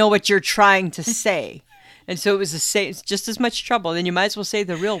 I know what you're trying to say. And so it's just as much trouble. Then you might as well say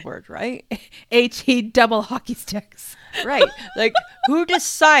the real word, right? HE double hockey sticks. Right. Like, who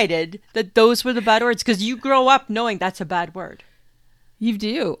decided that those were the bad words? Because you grow up knowing that's a bad word. You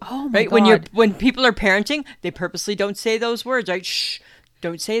do. Oh my Right? God. When people are parenting, they purposely don't say those words, right? Shh,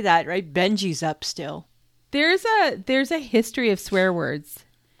 don't say that, right? Benji's up still. There's a history of swear words.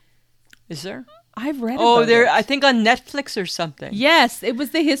 Is there? I've read Oh, about there. it. I think on Netflix or something. Yes, it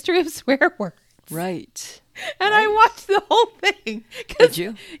was the history of swear words. Right. And I watched the whole thing. Did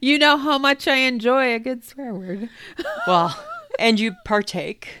you? You know how much I enjoy a good swear word. Well, and you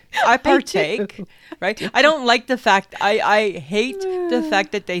partake. I partake. do. Right? I don't like the fact, I hate the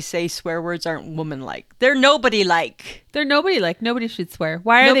fact that they say swear words aren't woman-like. They're nobody-like. They're nobody-like. Nobody should swear.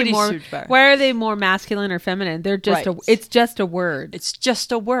 Why are Nobody they more? should swear. Why are they more masculine or feminine? They're just Right. it's just a word. It's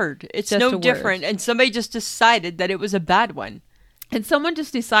just a word. It's Just a no word. different. And somebody just decided that it was a bad one. And someone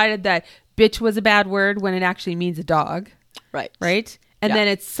just decided that bitch was a bad word when it actually means a dog, Right. right? And Yeah. then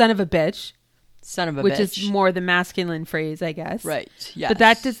it's son of a bitch, Son of a which bitch. is more the masculine phrase, I guess. Right. Yeah. But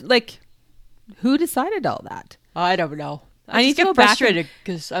that just like, who decided all that? I don't know. I need just to get go back frustrated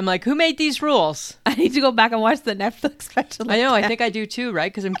because I'm like, who made these rules? I need to go back and watch the Netflix special. I know. I think I do too, right?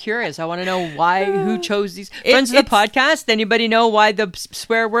 Because I'm curious. I want to know who chose these. Friends of the it's- podcast, anybody know why the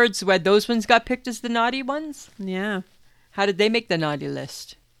swear words, why those ones got picked as the naughty ones? Yeah. How did they make the naughty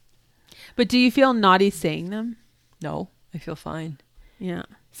list? But do you feel naughty saying them? No, I feel fine. Yeah.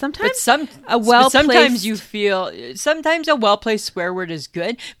 Sometimes Sometimes you feel, sometimes a well-placed swear word is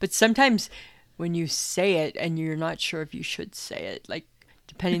good, but sometimes when you say it and you're not sure if you should say it, like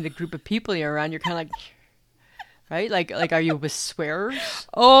depending the group of people you're around, you're kind of like, right? Like, are you with swearers?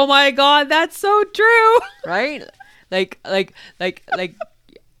 Oh my God, that's so true. Right? Like,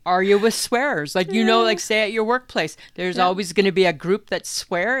 are you with swearers? Like, like say at your workplace, there's always going to be a group that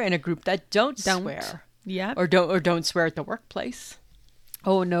swear and a group that don't swear. Yeah. Or don't swear at the workplace.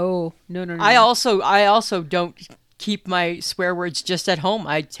 Oh no. I also don't keep my swear words just at home.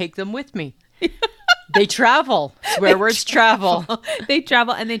 I take them with me. They travel. Swear words travel. They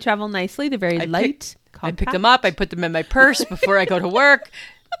travel, and they travel nicely. They're very light. I pick them up. I put them in my purse before I go to work.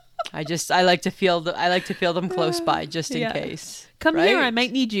 I like to feel them close by just in case. Come right? here, I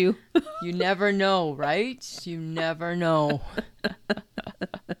might need you. You never know, right? You never know.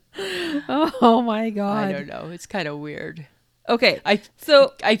 Oh my God. I don't know. It's kind of weird. Okay. I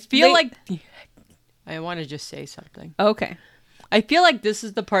feel like I want to just say something. Okay. I feel like this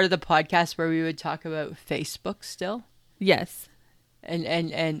is the part of the podcast where we would talk about Facebook still. Yes. And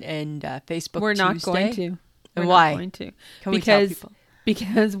Facebook We're not Tuesday. going to. And We're why? not going to. Can we tell people?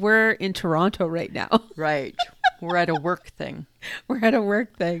 Because we're in Toronto right now. Right. We're at a work thing. We're at a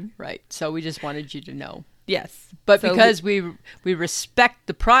work thing. Right. So we just wanted you to know. Yes. But So because we respect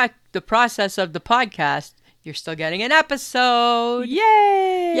the process of the podcast, you're still getting an episode.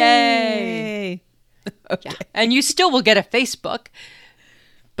 Yay! Yay! Okay. Yeah. And you still will get a Facebook,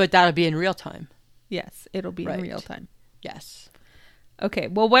 but that'll be in real time. Yes, it'll be in real time. Yes. Okay.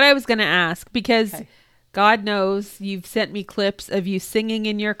 Well, what I was going to ask, because Okay. God knows you've sent me clips of you singing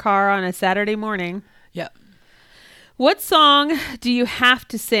in your car on a Saturday morning. Yeah. What song do you have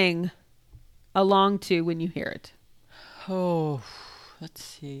to sing along to when you hear it? Oh, let's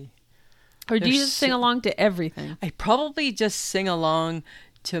see. Or do you just sing along to everything? I probably just sing along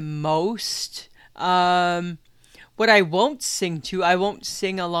to most. What I won't sing to, I won't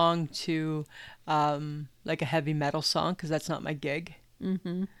sing along to like a heavy metal song because that's not my gig.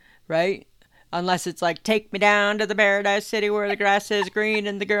 Mm-hmm. Right? Unless it's like, take me down to the paradise city where the grass is green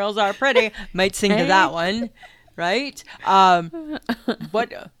and the girls are pretty. Might sing to that one. Right?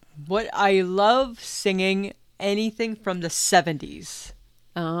 What I love singing anything from the 70s.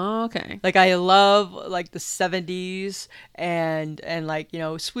 Oh, okay. Like I love like the 70s and like, you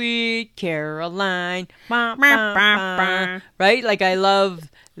know, Sweet Caroline. Right? Like I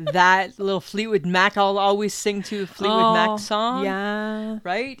love that little Fleetwood Mac. I'll always sing to a Fleetwood Mac song. Yeah.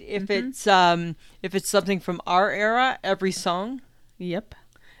 Right? If it's something from our era, every song. Yep.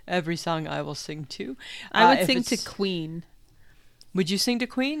 Every song I will sing to. I would sing to Queen. Would you sing to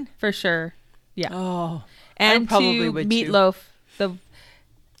Queen? For sure. Yeah. Oh. And I probably to would Meatloaf. The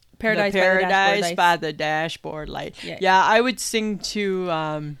Paradise by the Dashboard Light. Yeah, I would sing to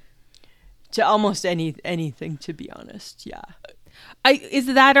almost anything, to be honest. Yeah. Is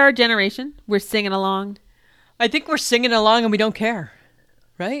that our generation? We're singing along. I think we're singing along and we don't care.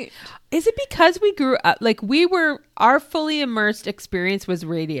 Right? Is it because we grew up, like our fully immersed experience was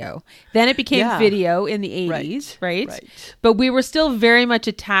radio. Then it became video in the 80s, right? But we were still very much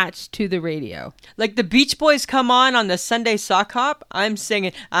attached to the radio. Like the Beach Boys come on the Sunday sock hop, I'm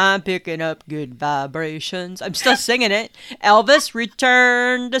singing, I'm picking up good vibrations. I'm still singing it. Elvis,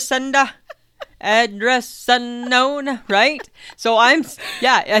 return to sender. Address unknown, right? So I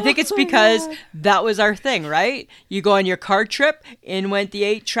think it's because that was our thing, right? You go on your car trip, in went the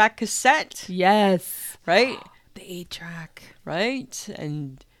 8-track cassette. Yes. Right? The 8-track. Right?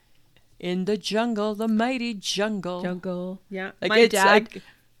 And in the jungle, the mighty jungle. Yeah. Like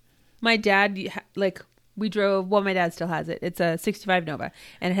my dad, like we drove, well, my dad still has it. It's a 65 Nova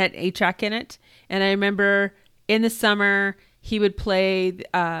and it had an 8-track in it. And I remember in the summer, he would play,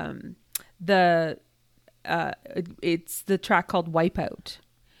 it's the track called Wipeout,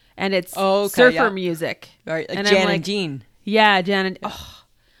 and it's surfer music, right? Like and Jan and Dean. Yeah, Jan and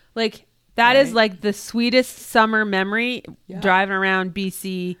like that is like the sweetest summer memory. Driving around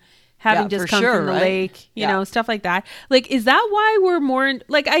BC, having just come from the lake, you know, stuff like that. Like, is that why we're more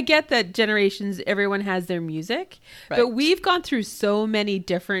like? I get that generations, everyone has their music, but we've gone through so many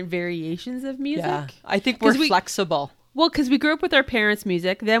different variations of music. Yeah, I think we're flexible. Well, because we grew up with our parents'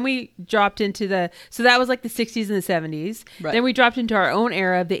 music. Then we dropped into so that was like the 60s and the 70s. Right. Then we dropped into our own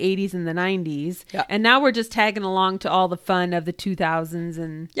era of the 80s and the 90s. Yeah. And now we're just tagging along to all the fun of the 2000s.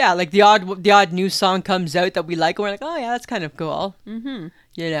 And yeah, like the odd new song comes out that we like. And we're like, oh, yeah, that's kind of cool. Mm-hmm.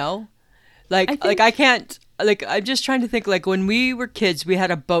 You know? I'm just trying to think, like when we were kids, we had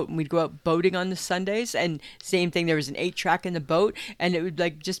a boat and we'd go out boating on the Sundays, and same thing, there was an 8-track in the boat and it would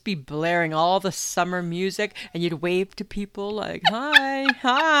like just be blaring all the summer music and you'd wave to people like,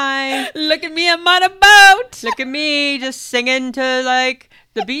 hi, look at me, I'm on a boat, look at me just singing to like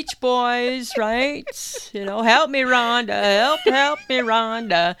the Beach Boys, right? You know, help me Rhonda, help me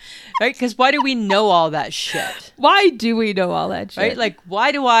Rhonda, right? Because why do we know all that shit? Why do we know all that shit? Right? Like,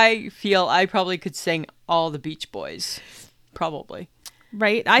 why do I feel I probably could sing all the Beach Boys? Probably.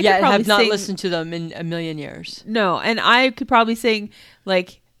 Right? I have not listened to them in a million years. No, and I could probably sing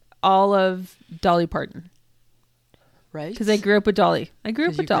like all of Dolly Parton. Right? Because I grew up with Dolly. Grew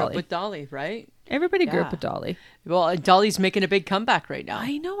up with Dolly, right? Everybody grew up with Dolly. Well, Dolly's making a big comeback right now.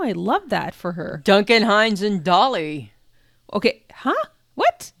 I know. I love that for her. Duncan Hines and Dolly. Okay. Huh?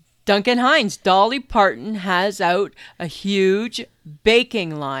 What? Duncan Hines. Dolly Parton has out a huge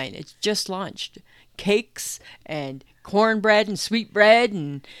baking line. It's just launched. Cakes and cornbread and sweetbread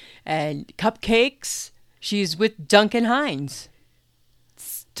and cupcakes. She's with Duncan Hines.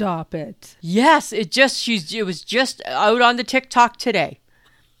 Stop it. Yes, it was just out on the TikTok today.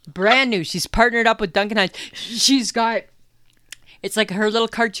 Brand new. She's partnered up with Duncan Hines. She's got, it's like her little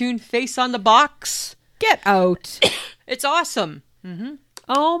cartoon face on the box. Get out. It's awesome. Mm-hmm.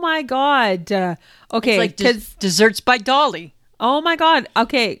 Oh my God. Okay. It's like desserts by Dolly. Oh my God.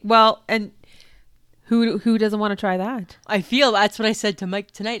 Okay. Well, and who doesn't want to try that? I feel that's what I said to Mike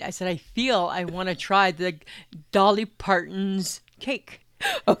tonight. I said, I feel I want to try the Dolly Parton's cake.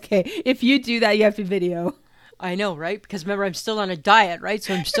 Okay. If you do that, you have to video. I know, right? Because remember, I'm still on a diet, right?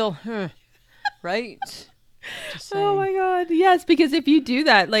 So I'm still, right? Oh my God. Yes, because if you do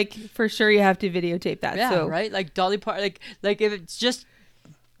that, like for sure you have to videotape that. Yeah, so. Right? Like Dolly Parton, like if it's just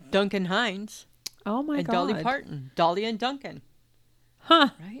Duncan Hines. Oh my God. Dolly Parton. Dolly and Duncan. Huh.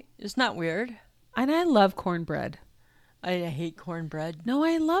 Right? Isn't that weird? And I love cornbread. I hate cornbread. No,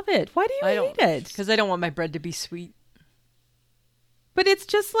 I love it. Why do you hate it? Because I don't want my bread to be sweet. But it's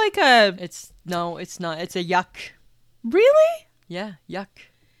just like a... No, it's not. It's a yuck. Really? Yeah, yuck.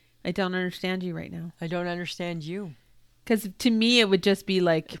 I don't understand you right now. I don't understand you. Because to me, it would just be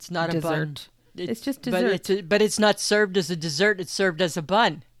like it's not dessert. A bun. It's just dessert. But it's not served as a dessert. It's served as a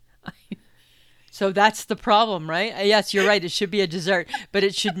bun. So that's the problem, right? Yes, you're right. It should be a dessert, but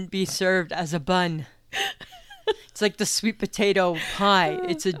it shouldn't be served as a bun. It's like the sweet potato pie.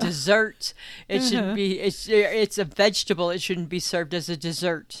 It's a dessert. It should be. It's a vegetable. It shouldn't be served as a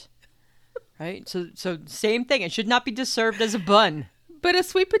dessert, right? So same thing. It should not be served as a bun. But a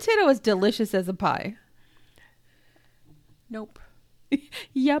sweet potato is delicious as a pie. Nope.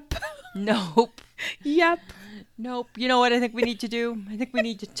 Yep. Nope. Yep. Nope. You know what I think we need to do? I think we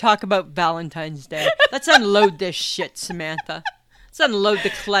need to talk about Valentine's Day. Let's unload this shit, Samantha. Let's unload the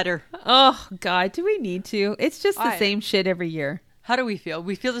clutter. Oh, God. Do we need to? It's just the same shit every year. How do we feel?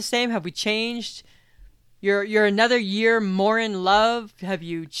 We feel the same? Have we changed? You're another year more in love? Have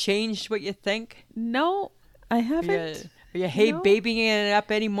you changed what you think? No, I haven't. Are you babying it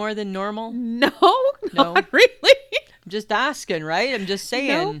up any more than normal? No, not really. I'm just asking, right? I'm just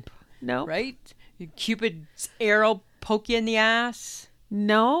saying. Nope. Right? Cupid's arrow poke you in the ass?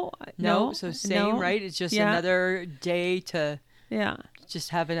 No. So same, right? It's just another day to just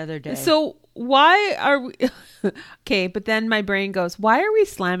have another day. So why are we... Okay, but then my brain goes, why are we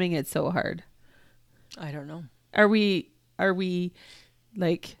slamming it so hard? I don't know. Are we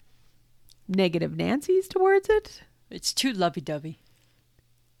like negative Nancy's towards it? It's too lovey-dovey.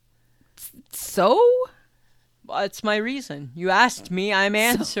 So? Well, it's my reason. You asked me, I'm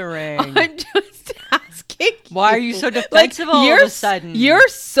answering. I'm just asking. Why are you so defensive all of a sudden? You're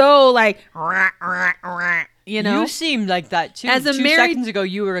so like, you know? You seemed like that too. As a 2 seconds ago,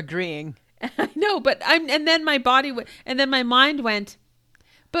 you were agreeing. I know, but and then my body and then my mind went,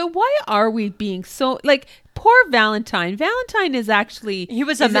 but why are we being so like poor Valentine? Valentine is actually he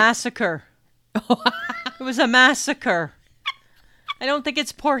was a massacre. It was a massacre. I don't think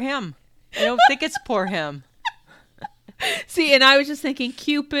it's poor him. See, and I was just thinking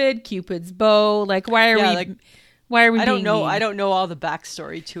Cupid's bow. Like, why are we? I don't know. Mean? I don't know all the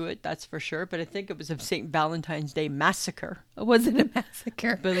backstory to it. That's for sure. But I think it was a St. Valentine's Day massacre. Was it a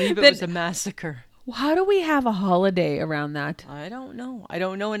massacre? I believe it was a massacre. How do we have a holiday around that? I don't know. I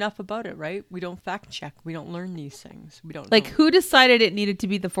don't know enough about it, right? We don't fact check. We don't learn these things. We don't know. Who decided it needed to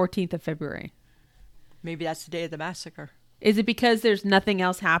be the 14th of February? Maybe that's the day of the massacre. Is it because there's nothing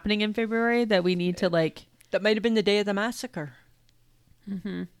else happening in February that we need to like... That might have been the day of the massacre.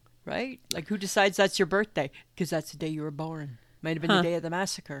 Mm-hmm. Right? Like who decides that's your birthday? Because that's the day you were born. Might have been the day of the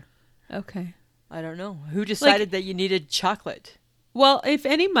massacre. Okay. I don't know. Who decided that you needed chocolate? Well, if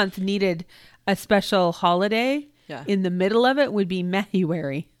any month needed a special holiday, in the middle of it would be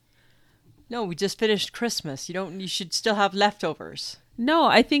Mahuary. No, we just finished Christmas. You should still have leftovers. No,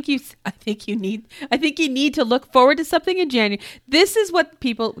 I think you need to look forward to something in January. This is what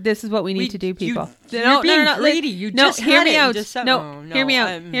we need to do, people. You're being greedy. You just hear me out. Hear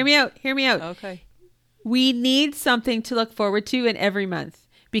me out. Okay. We need something to look forward to in every month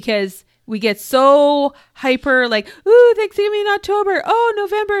because we get so hyper, like, ooh, Thanksgiving in October. Oh,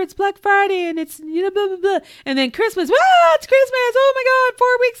 November, it's Black Friday, and it's blah blah blah. And then Christmas, it's Christmas. Oh my God, 4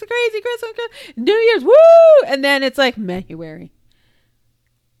 weeks of crazy Christmas. New Year's, woo! And then it's like Mahuary.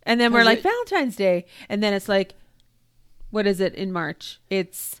 And then we're like Valentine's Day. And then it's like, what is it in March?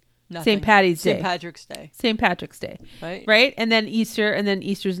 It's St. Patty's Day. St. Patrick's Day. Right? And then Easter, and then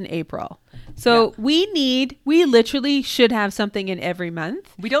Easter's in April. So we literally should have something in every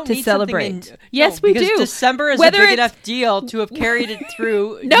month. We don't to need celebrate. Yes, we do. December is a big enough deal to have carried it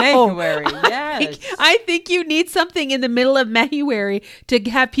through Mahuary. Yes. I think you need something in the middle of Mahuary to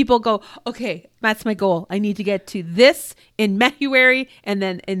have people go, okay, that's my goal. I need to get to this in Mahuary, and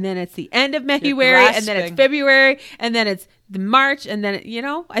then it's the end of Mahuary, and then it's February, and then it's the March, and then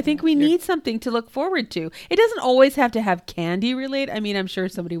I think we need something to look forward to. It doesn't always have to have candy related. I mean, I'm sure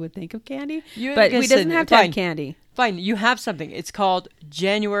somebody would think of candy, but it doesn't have to have candy. Fine, you have something. It's called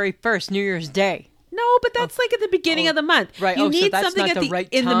January 1st, New Year's Day. No, but that's like at the beginning of the month. Right. You need something at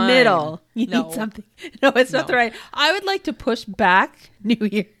in the middle. You need something. No, it's not the right. I would like to push back New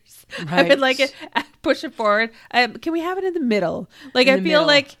Year's. Right. I would like it, push it forward. Can we have it in the middle? Like, I feel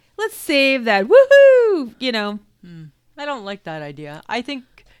like, let's save that. Woohoo! I don't like that idea. I think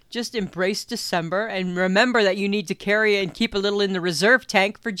just embrace December and remember that you need to carry and keep a little in the reserve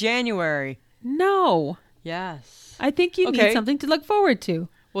tank for January. No. Yes. I think you need something to look forward to.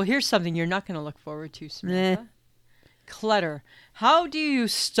 Well, here's something you're not going to look forward to, Samantha. Clutter. How do you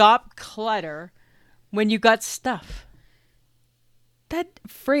stop clutter when you got stuff. That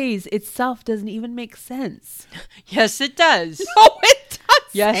phrase itself doesn't even make sense. Yes, it does. No, it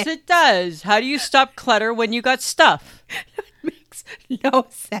doesn't. Yes, it does. How do you stop clutter when you got stuff? That makes no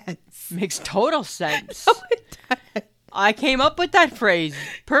sense. Makes total sense. No, it doesn't. I came up with that phrase.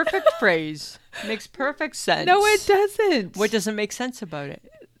 Perfect phrase. Makes perfect sense. No, it doesn't. What doesn't make sense about it?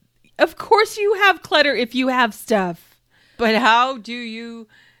 Of course you have clutter if you have stuff. But how do you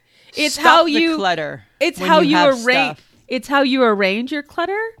It's stop how the you clutter? It's when how you have arrange stuff? it's how you arrange your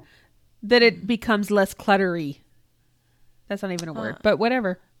clutter that it becomes less cluttery. That's not even a word, but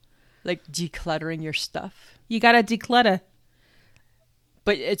whatever. Like decluttering your stuff. You got to declutter.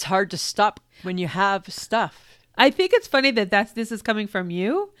 But it's hard to stop when you have stuff. I think it's funny that this is coming from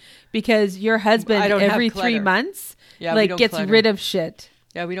you because your husband I don't have every 3 clutter. months Yeah, we like don't gets clutter. rid of shit.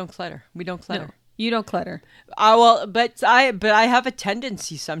 Yeah, we don't clutter. We don't clutter. No, you don't clutter. But I have a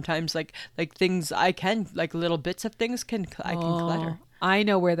tendency sometimes, like things I can, like little bits of things I can clutter. I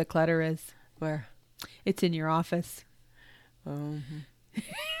know where the clutter is. Where? It's in your office.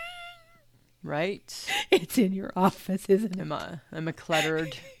 Right? It's in your office, isn't it? I'm a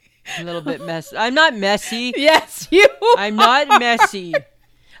cluttered, a little bit messy. I'm not messy. Yes, you. I'm not messy.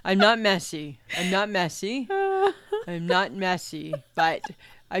 I'm not messy. I'm not messy. I'm not messy. But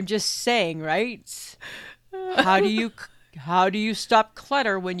I'm just saying, right? How do you stop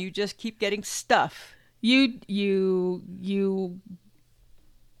clutter when you just keep getting stuff? You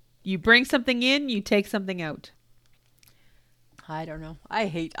bring something in, you take something out. I don't know. I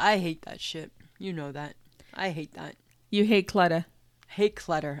hate that shit. You know that. I hate that. You hate clutter. Hate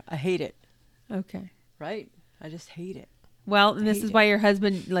clutter. I hate it. Okay. Right? I just hate it. Well, and this is why your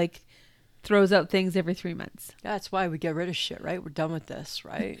husband like throws out things every 3 months. That's why we get rid of shit, right? We're done with this,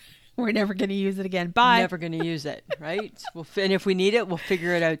 right? We're never going to use it again. Bye. Never going to use it, right? And if we need it, we'll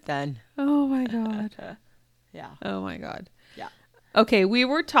figure it out then. Oh my God. Yeah. Oh my God. Yeah. Okay, we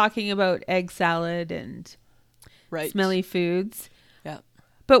were talking about egg salad and smelly foods. Yeah.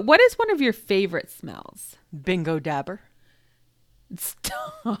 But what is one of your favorite smells? Bingo dabber.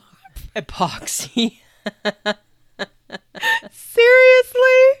 Stop. Epoxy.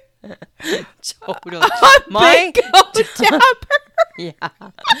 Seriously? Totally. My Bingo dabber. Yeah.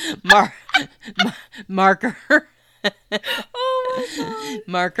 Marker. Oh my God.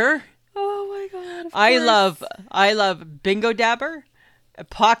 Marker. Oh my God. Of I course. love bingo dabber,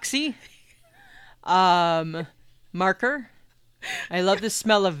 epoxy, marker. I love the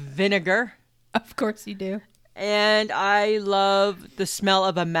smell of vinegar, Of course you do. and I love the smell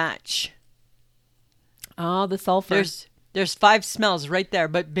of a match. Oh, the sulfur. There's 5 smells right there,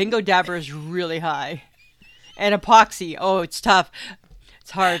 but bingo dabber is really high, and epoxy. Oh, it's tough.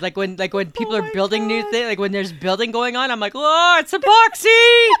 It's hard. Like when people are building new things, like when there's building going on, I'm like, oh, it's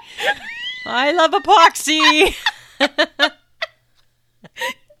epoxy. I love epoxy.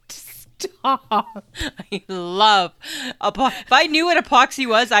 Stop. I love if I knew what epoxy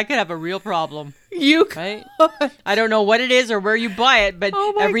was, I could have a real problem. You Right? I don't know what it is or where you buy it, but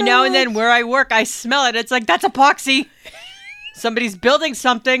Oh my every now and then gosh. where I work, I smell it. It's like, that's epoxy. Somebody's building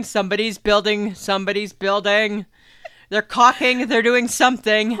something. Somebody's building. They're caulking. They're doing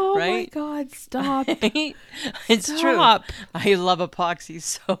something. Oh right? my God, stop. It's Stop. true. I love epoxy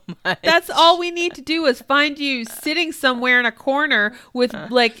so much. That's all we need to do is find you sitting somewhere in a corner with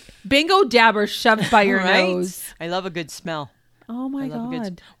like bingo dabber shoved by your right? nose. I love a good smell. Oh my I love a God.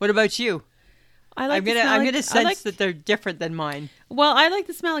 good. What about you? I like I'm gonna sense that they're different than mine. Well, I like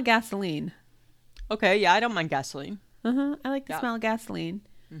the smell of gasoline. Okay, yeah, I don't mind gasoline. I like the Yeah. smell of gasoline.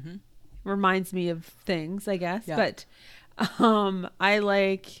 Reminds me of things, I guess. Yeah. But I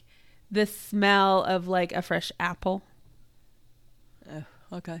like the smell of like a fresh apple. Oh,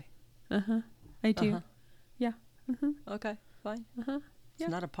 okay. I do. Uh-huh. Yeah. Okay, fine. Yeah. It's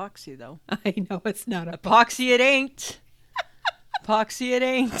not epoxy though. I know it's not a. Epoxy it ain't. Epoxy it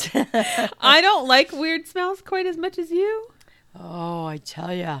ain't. I don't like weird smells quite as much as you. Oh, I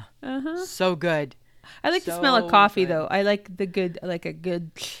tell ya. Uh-huh. So good. I like the smell of So coffee good. though. I like a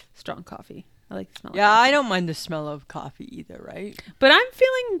good strong coffee. I like the smell. Yeah, of coffee. I don't mind the smell of coffee either, right? But I'm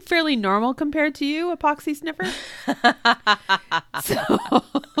feeling fairly normal compared to you, epoxy sniffer. So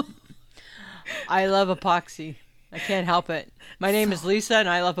I love epoxy. I can't help it. My name is Lisa and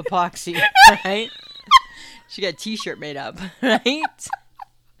I love epoxy, right? She got a t-shirt made up, right?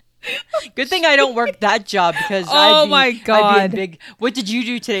 Good thing I don't work that job because Oh my I'd be God. in big. What did you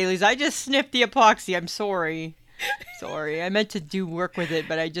do today, Lisa? I just sniffed the epoxy. I'm sorry. Sorry. I meant to do work with it,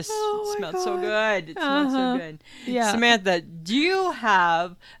 but I just Oh my smelled so God. good. It smelled so good. Yeah. Samantha, do you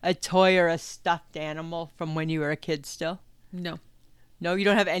have a toy or a stuffed animal from when you were a kid still? no. No, you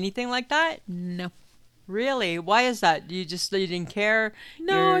don't have anything like that? No. Really? Why is that? You didn't care?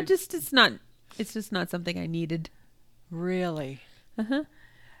 No, it's just not something I needed. Really? Uh-huh.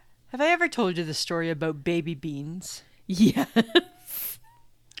 Have I ever told you the story about baby beans? Yeah.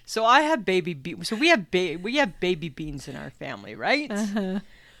 So I have baby beans. So we have baby beans in our family, right? Uh-huh.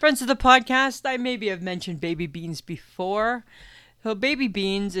 Friends of the podcast, I maybe have mentioned baby beans before. So baby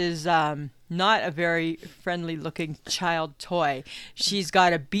beans is not a very friendly looking child toy. She's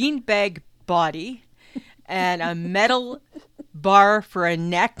got a beanbag body and a metal bar for a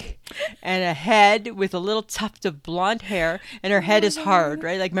neck and a head with a little tuft of blonde hair, and her head is hard,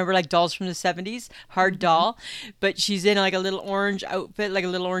 right? Like, remember, like dolls from the 70s, hard doll, but she's in like a little orange outfit, like a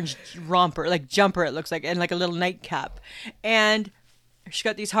little orange romper, like jumper it looks like, and like a little nightcap, and she's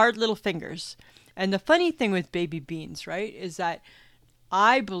got these hard little fingers. And the funny thing with baby beans, right, is that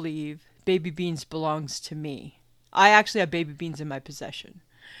I believe baby beans belongs to me. I actually have baby beans in my possession.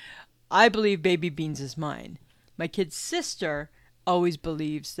 I believe baby beans is mine. My kid's sister always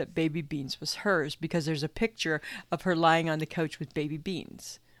believes that baby beans was hers because there's a picture of her lying on the couch with baby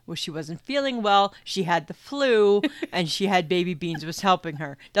beans. Well, she wasn't feeling well. She had the flu, and she had baby beans was helping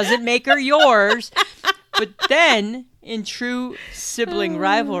her. Doesn't make her yours. But then, in true sibling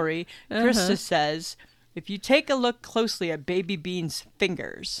rivalry, Krista says, if you take a look closely at baby beans'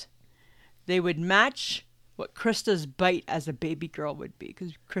 fingers, they would match what Krista's bite as a baby girl would be,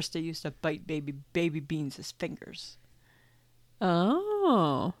 because Krista used to bite baby beans' fingers.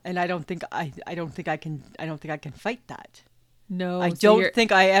 Oh. And I don't think I can fight that. No. I don't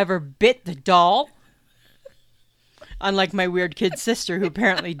think I ever bit the doll. Unlike my weird kid sister who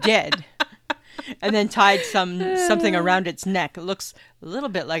apparently did. And then tied something around its neck. It looks a little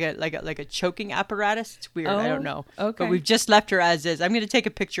bit like a choking apparatus. It's weird. I don't know. Okay. But we've just left her as is. I'm going to take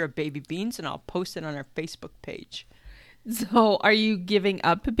a picture of baby beans and I'll post it on our Facebook page. So, are you giving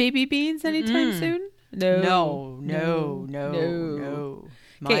up baby beans anytime soon? No.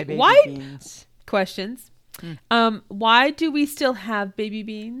 My baby beans. Questions. Why do we still have baby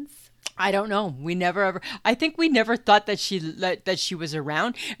beans? I don't know. We never ever. I think we never thought that she was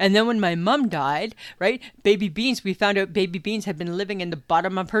around. And then when my mom died, right, baby beans. We found out baby beans had been living in the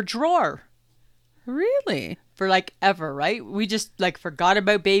bottom of her drawer. Really? For like ever, right? We just like forgot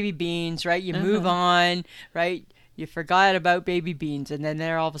about baby beans, right? You move on, right? You forgot about baby beans, and then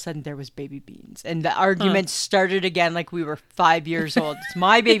there all of a sudden there was baby beans, and the argument started again like we were 5 years old. It's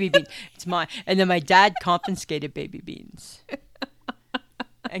my baby bean. It's mine. And then my dad confiscated baby beans.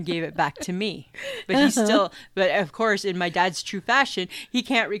 And gave it back to me. But of course, in my dad's true fashion, he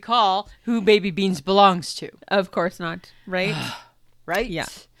can't recall who baby beans belongs to. Of course not. Right? Right? Yeah.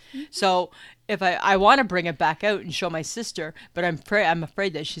 So if I want to bring it back out and show my sister, but I'm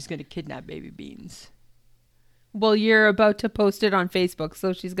afraid that she's going to kidnap baby beans. Well, you're about to post it on Facebook,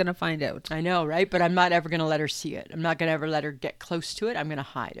 so she's going to find out. I know, right? But I'm not ever going to let her see it. I'm not going to ever let her get close to it. I'm going to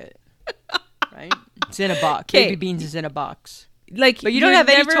hide it. Right? It's in a box. Baby beans is in a box. Like, but you don't have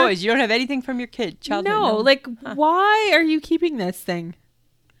any toys. You don't have anything from your childhood. No, like, why are you keeping this thing?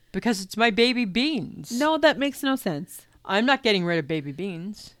 Because it's my baby beans. No, that makes no sense. I'm not getting rid of baby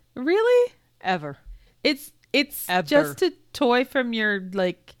beans. Really? Ever. It's Ever. just a toy from your,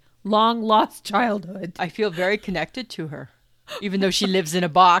 like, long lost childhood. I feel very connected to her, even though she lives in a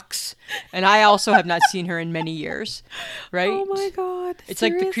box, and I also have not seen her in many years. Right? Oh my God! It's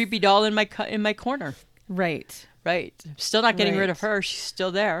like the creepy doll in my corner. Right. Right. I'm still not getting rid of her. She's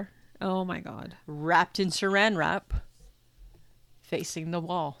still there. Oh my God. Wrapped in saran wrap, facing the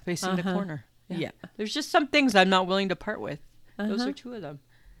wall, facing the corner. Yeah. There's just some things I'm not willing to part with. Those are two of them.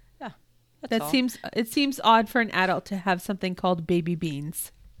 Yeah. It seems odd for an adult to have something called baby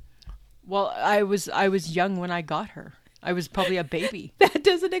beans. Well, I was young when I got her. I was probably a baby. That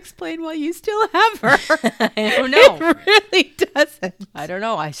doesn't explain why you still have her. I don't know. It really doesn't. I don't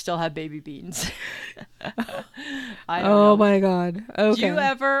know. I still have baby beans. I don't know. My God. Okay. Do you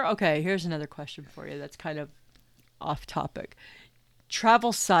ever... Okay, here's another question for you that's kind of off topic.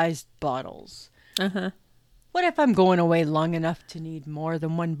 Travel-sized bottles. Uh-huh. What if I'm going away long enough to need more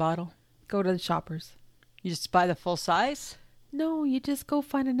than one bottle? Go to the Shoppers. You just buy the full size? No, you just go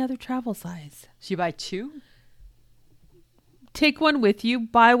find another travel size. So you buy two? Take one with you.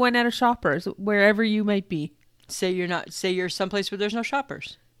 Buy one at a Shoppers, wherever you might be. Say you're someplace where there's no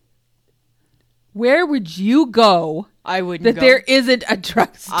Shoppers. Where would you go? I wouldn't go. There isn't a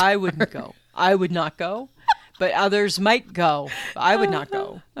drugstore. I wouldn't go. I would not go. But others might go. I would not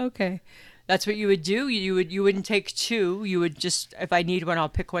go. Okay. That's what you would do? You wouldn't take two. You would just, if I need one, I'll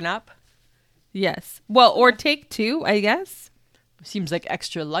pick one up? Yes. Well, or take two, I guess. Seems like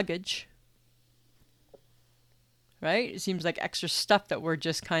extra luggage. Right? It seems like extra stuff that we're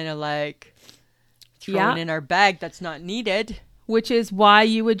just kind of like throwing in our bag that's not needed. Which is why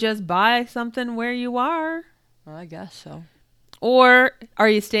you would just buy something where you are. Well, I guess so. Or are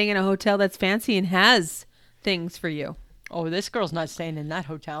you staying in a hotel that's fancy and has things for you? Oh, this girl's not staying in that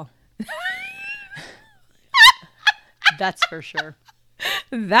hotel. That's for sure.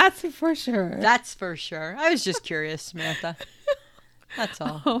 That's for sure. That's for sure. I was just curious, Samantha. That's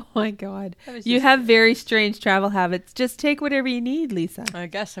all. Oh my God. You have very strange travel habits. Just take whatever you need, Lisa. I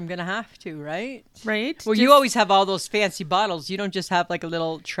guess I'm going to have to, right? Right? Well, you always have all those fancy bottles. You don't just have like a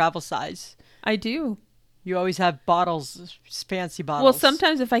little travel size. I do. You always have bottles, fancy bottles. Well,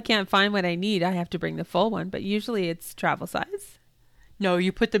 sometimes if I can't find what I need, I have to bring the full one. But usually it's travel size. No,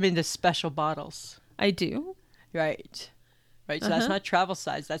 you put them into special bottles. I do. Right. Right. So that's not travel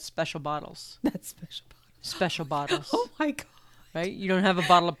size. That's special bottles. That's special bottles. Special bottles. Oh my God. Right? You don't have a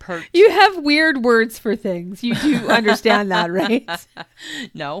bottle of Pert. You have weird words for things. You do understand that, right?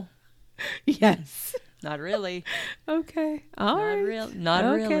 No. Yes. Not really. Okay. All right. Not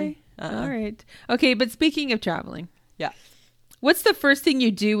really. All right. Okay, but speaking of traveling. Yeah. What's the first thing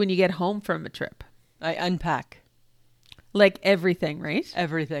you do when you get home from a trip? I unpack. Like everything, right?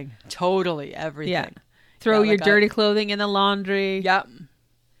 Everything. Totally everything. Yeah. Throw your dirty clothing in the laundry. Yep.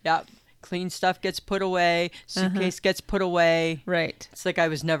 Yep. Clean stuff gets put away. Suitcase gets put away. Right. It's like I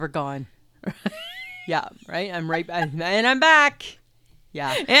was never gone. Yeah. Right. I'm right. And I'm back.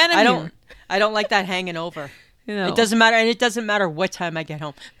 Yeah. And I don't like that hanging over. You know. It doesn't matter. And it doesn't matter what time I get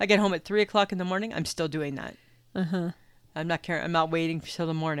home. If I get home at 3:00 in the morning, I'm still doing that. I'm not caring. I'm not waiting till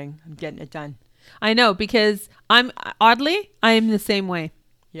the morning. I'm getting it done. I know, because I'm the same way.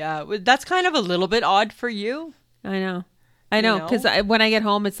 Yeah. That's kind of a little bit odd for you. I know, because when I get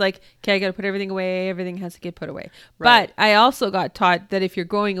home, it's like, okay, I got to put everything away. Everything has to get put away. Right. But I also got taught that if you're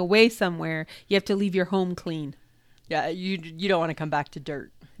going away somewhere, you have to leave your home clean. Yeah, you don't want to come back to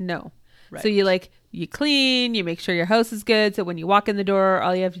dirt. No. Right. So you clean, you make sure your house is good. So when you walk in the door,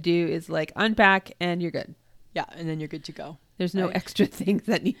 all you have to do is like unpack and you're good. Yeah, and then you're good to go. There's no extra things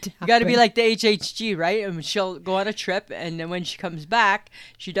that need to happen. You got to be like the HHG, right? And she'll go on a trip, and then when she comes back,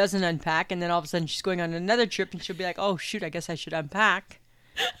 she doesn't unpack, and then all of a sudden she's going on another trip, and she'll be like, "Oh shoot, I guess I should unpack."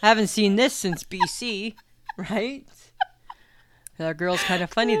 I haven't seen this since BC, right? Our girl's kind of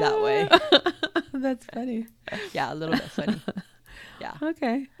funny that way. That's funny. Yeah, a little bit funny. Yeah.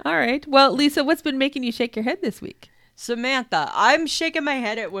 Okay. All right. Well, Lisa, what's been making you shake your head this week? Samantha, I'm shaking my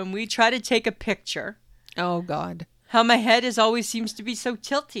head at when we try to take a picture. Oh God. How my head always seems to be so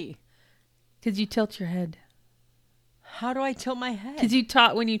tilty. Because you tilt your head. How do I tilt my head?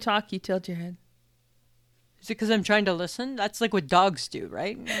 Because when you talk, you tilt your head. Is it because I'm trying to listen? That's like what dogs do,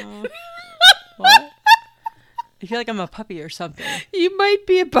 right? What? I feel like I'm a puppy or something. You might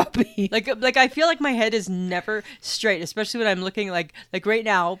be a puppy. Like I feel like my head is never straight, especially when I'm looking like right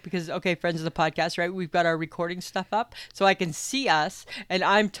now, because, okay, friends of the podcast, right? We've got our recording stuff up so I can see us, and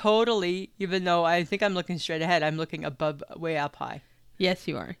I'm totally, even though I think I'm looking straight ahead, I'm looking above, way up high. Yes,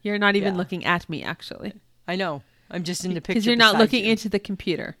 you are. You're not even looking at me, actually. I know. I'm just in the picture. Because you're not looking into the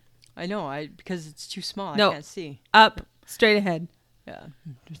computer. I know. Because it's too small. No. I can't see. Up, straight ahead. Yeah,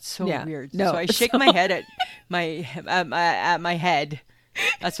 it's so weird. No. So I shake my head at my head.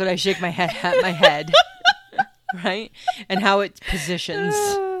 That's what I shake my head at, my head, right? And how it positions.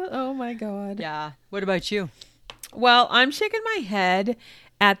 Oh my God. Yeah. What about you? Well, I'm shaking my head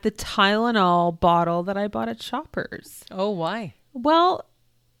at the Tylenol bottle that I bought at Shoppers. Oh, why? Well,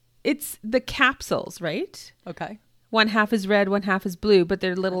 it's the capsules, right? Okay. One half is red, one half is blue, but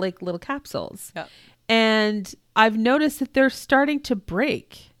they're little capsules. Yeah. And I've noticed that they're starting to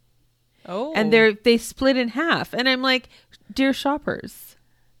break. Oh. And they split in half. And I'm like, dear Shoppers,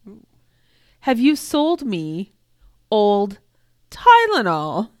 have you sold me old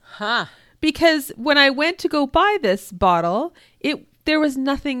Tylenol? Huh. Because when I went to go buy this bottle, there was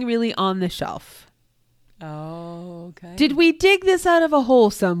nothing really on the shelf. Oh, okay. Did we dig this out of a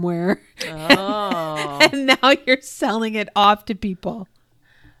hole somewhere? Oh. And now you're selling it off to people.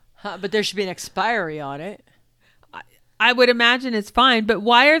 Huh, but there should be an expiry on it. I would imagine it's fine, but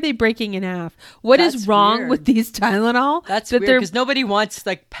why are they breaking in half? What is wrong with these Tylenol? That's weird, because nobody wants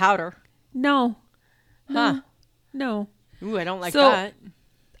like powder. No. Huh. No. Ooh, I don't like that.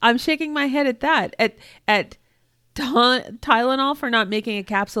 I'm shaking my head at that. At Tylenol for not making a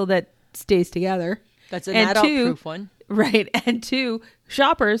capsule that stays together. That's an adult-proof one. Right. And 2,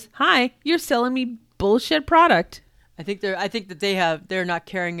 Shoppers, hi, you're selling me bullshit product. I think that they're not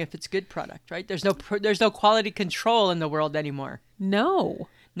caring if it's good product, right? There's no quality control in the world anymore. No.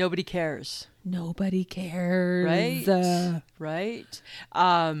 Nobody cares. Nobody cares. Right.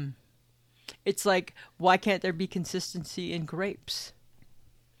 It's like, why can't there be consistency in grapes?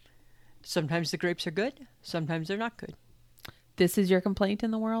 Sometimes the grapes are good. Sometimes they're not good. This is your complaint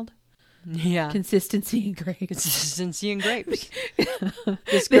in the world? Yeah. Consistency in grapes. Consistency in grapes.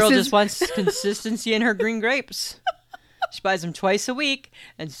 This girl just wants consistency in her green grapes. She buys them twice a week,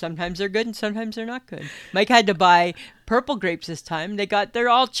 and sometimes they're good and sometimes they're not good. Mike had to buy purple grapes this time. They're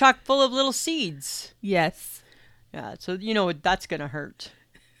all chock full of little seeds. Yes. Yeah, so you know that's going to hurt.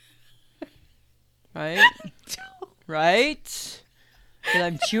 Right? Right? Because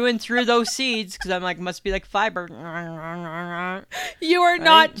I'm chewing through those seeds because I'm like, must be like fiber. You are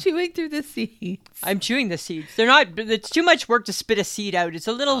not chewing through the seeds. I'm chewing the seeds. They're not, it's too much work to spit a seed out. It's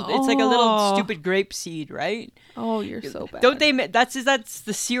like a little stupid grape seed, right? Oh, you're so bad. Don't they, that's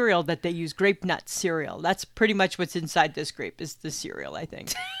the cereal that they use, grape nut cereal. That's pretty much what's inside this grape is the cereal, I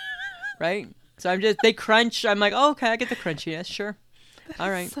think. Right? So they crunch. I'm like, oh, okay, I get the crunchiness, sure. All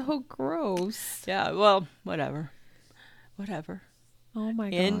right. So gross. Yeah, well, whatever. Oh my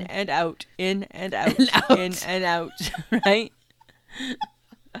God. In and out, in and out, in and out, right?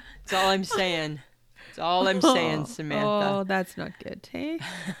 That's all I'm saying. That's all I'm saying, Samantha. Oh, that's not good, hey?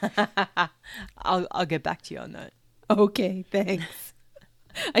 I'll get back to you on that. Okay, thanks.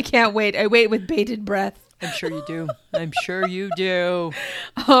 I can't wait. I wait with bated breath. I'm sure you do. I'm sure you do.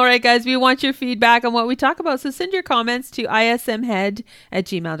 All right, guys, we want your feedback on what we talk about. So send your comments to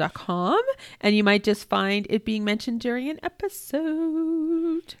ismhead@gmail.com, and you might just find it being mentioned during an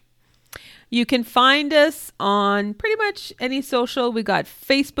episode. You can find us on pretty much any social. We got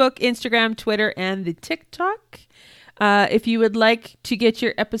Facebook, Instagram, Twitter, and the TikTok. If you would like to get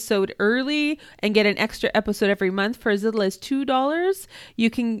your episode early and get an extra episode every month for as little as $2,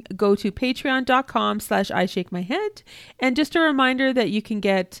 you can go to patreon.com/IShakeMyHead. And just a reminder that you can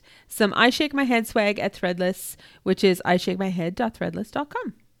get some I Shake My Head swag at Threadless, which is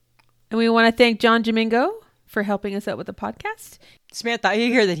ishakemyhead.threadless.com. And we want to thank John Domingo for helping us out with the podcast. Samantha, I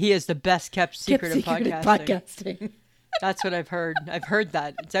hear that he is the best kept secret of podcasting. That's what I've heard. I've heard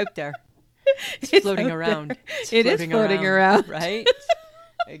that. It's out there. It's floating around. It is floating around. Right?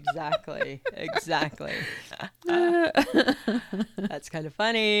 Exactly. That's kind of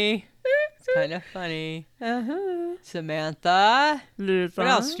funny. Uh-huh. Samantha. What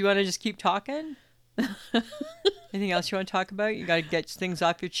else? Do you want to just keep talking? Anything else you want to talk about? You got to get things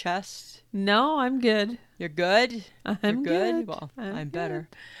off your chest. No, I'm good. You're good? I'm good. Well, I'm good. better.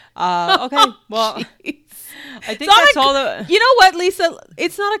 Okay. Well, I think that's all the... You know what, Lisa?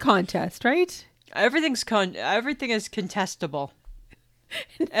 It's not a contest, right? Everything is contestable.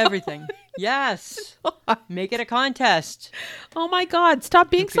 Everything. Yes. Make it a contest. Oh my God. Stop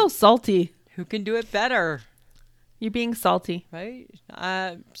being so salty. Who can do it better? You're being salty. Right?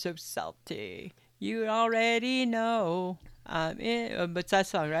 I'm so salty. You already know. What's that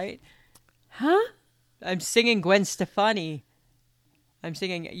song, right? Huh? I'm singing Gwen Stefani. I'm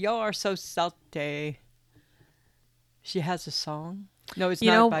singing You're So Salty. She has a song. No, it's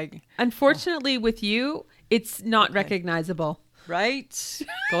not by... Unfortunately, with you, it's not recognizable. Right?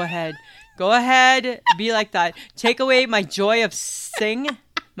 Go ahead. Be like that. Take away my joy of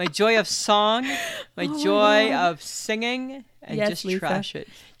my joy of song, my joy of singing, and just Lisa. trash it.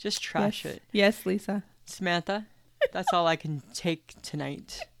 Just trash it. Yes, Lisa. Samantha, that's all I can take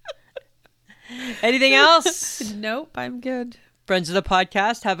tonight. Anything else? Nope, I'm good. Friends of the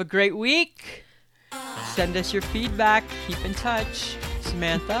podcast, have a great week. Send us your feedback. Keep in touch.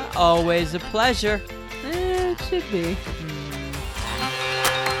 Samantha, always a pleasure. It should be.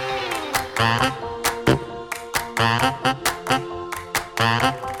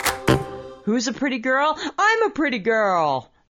 Who's a pretty girl? I'm a pretty girl.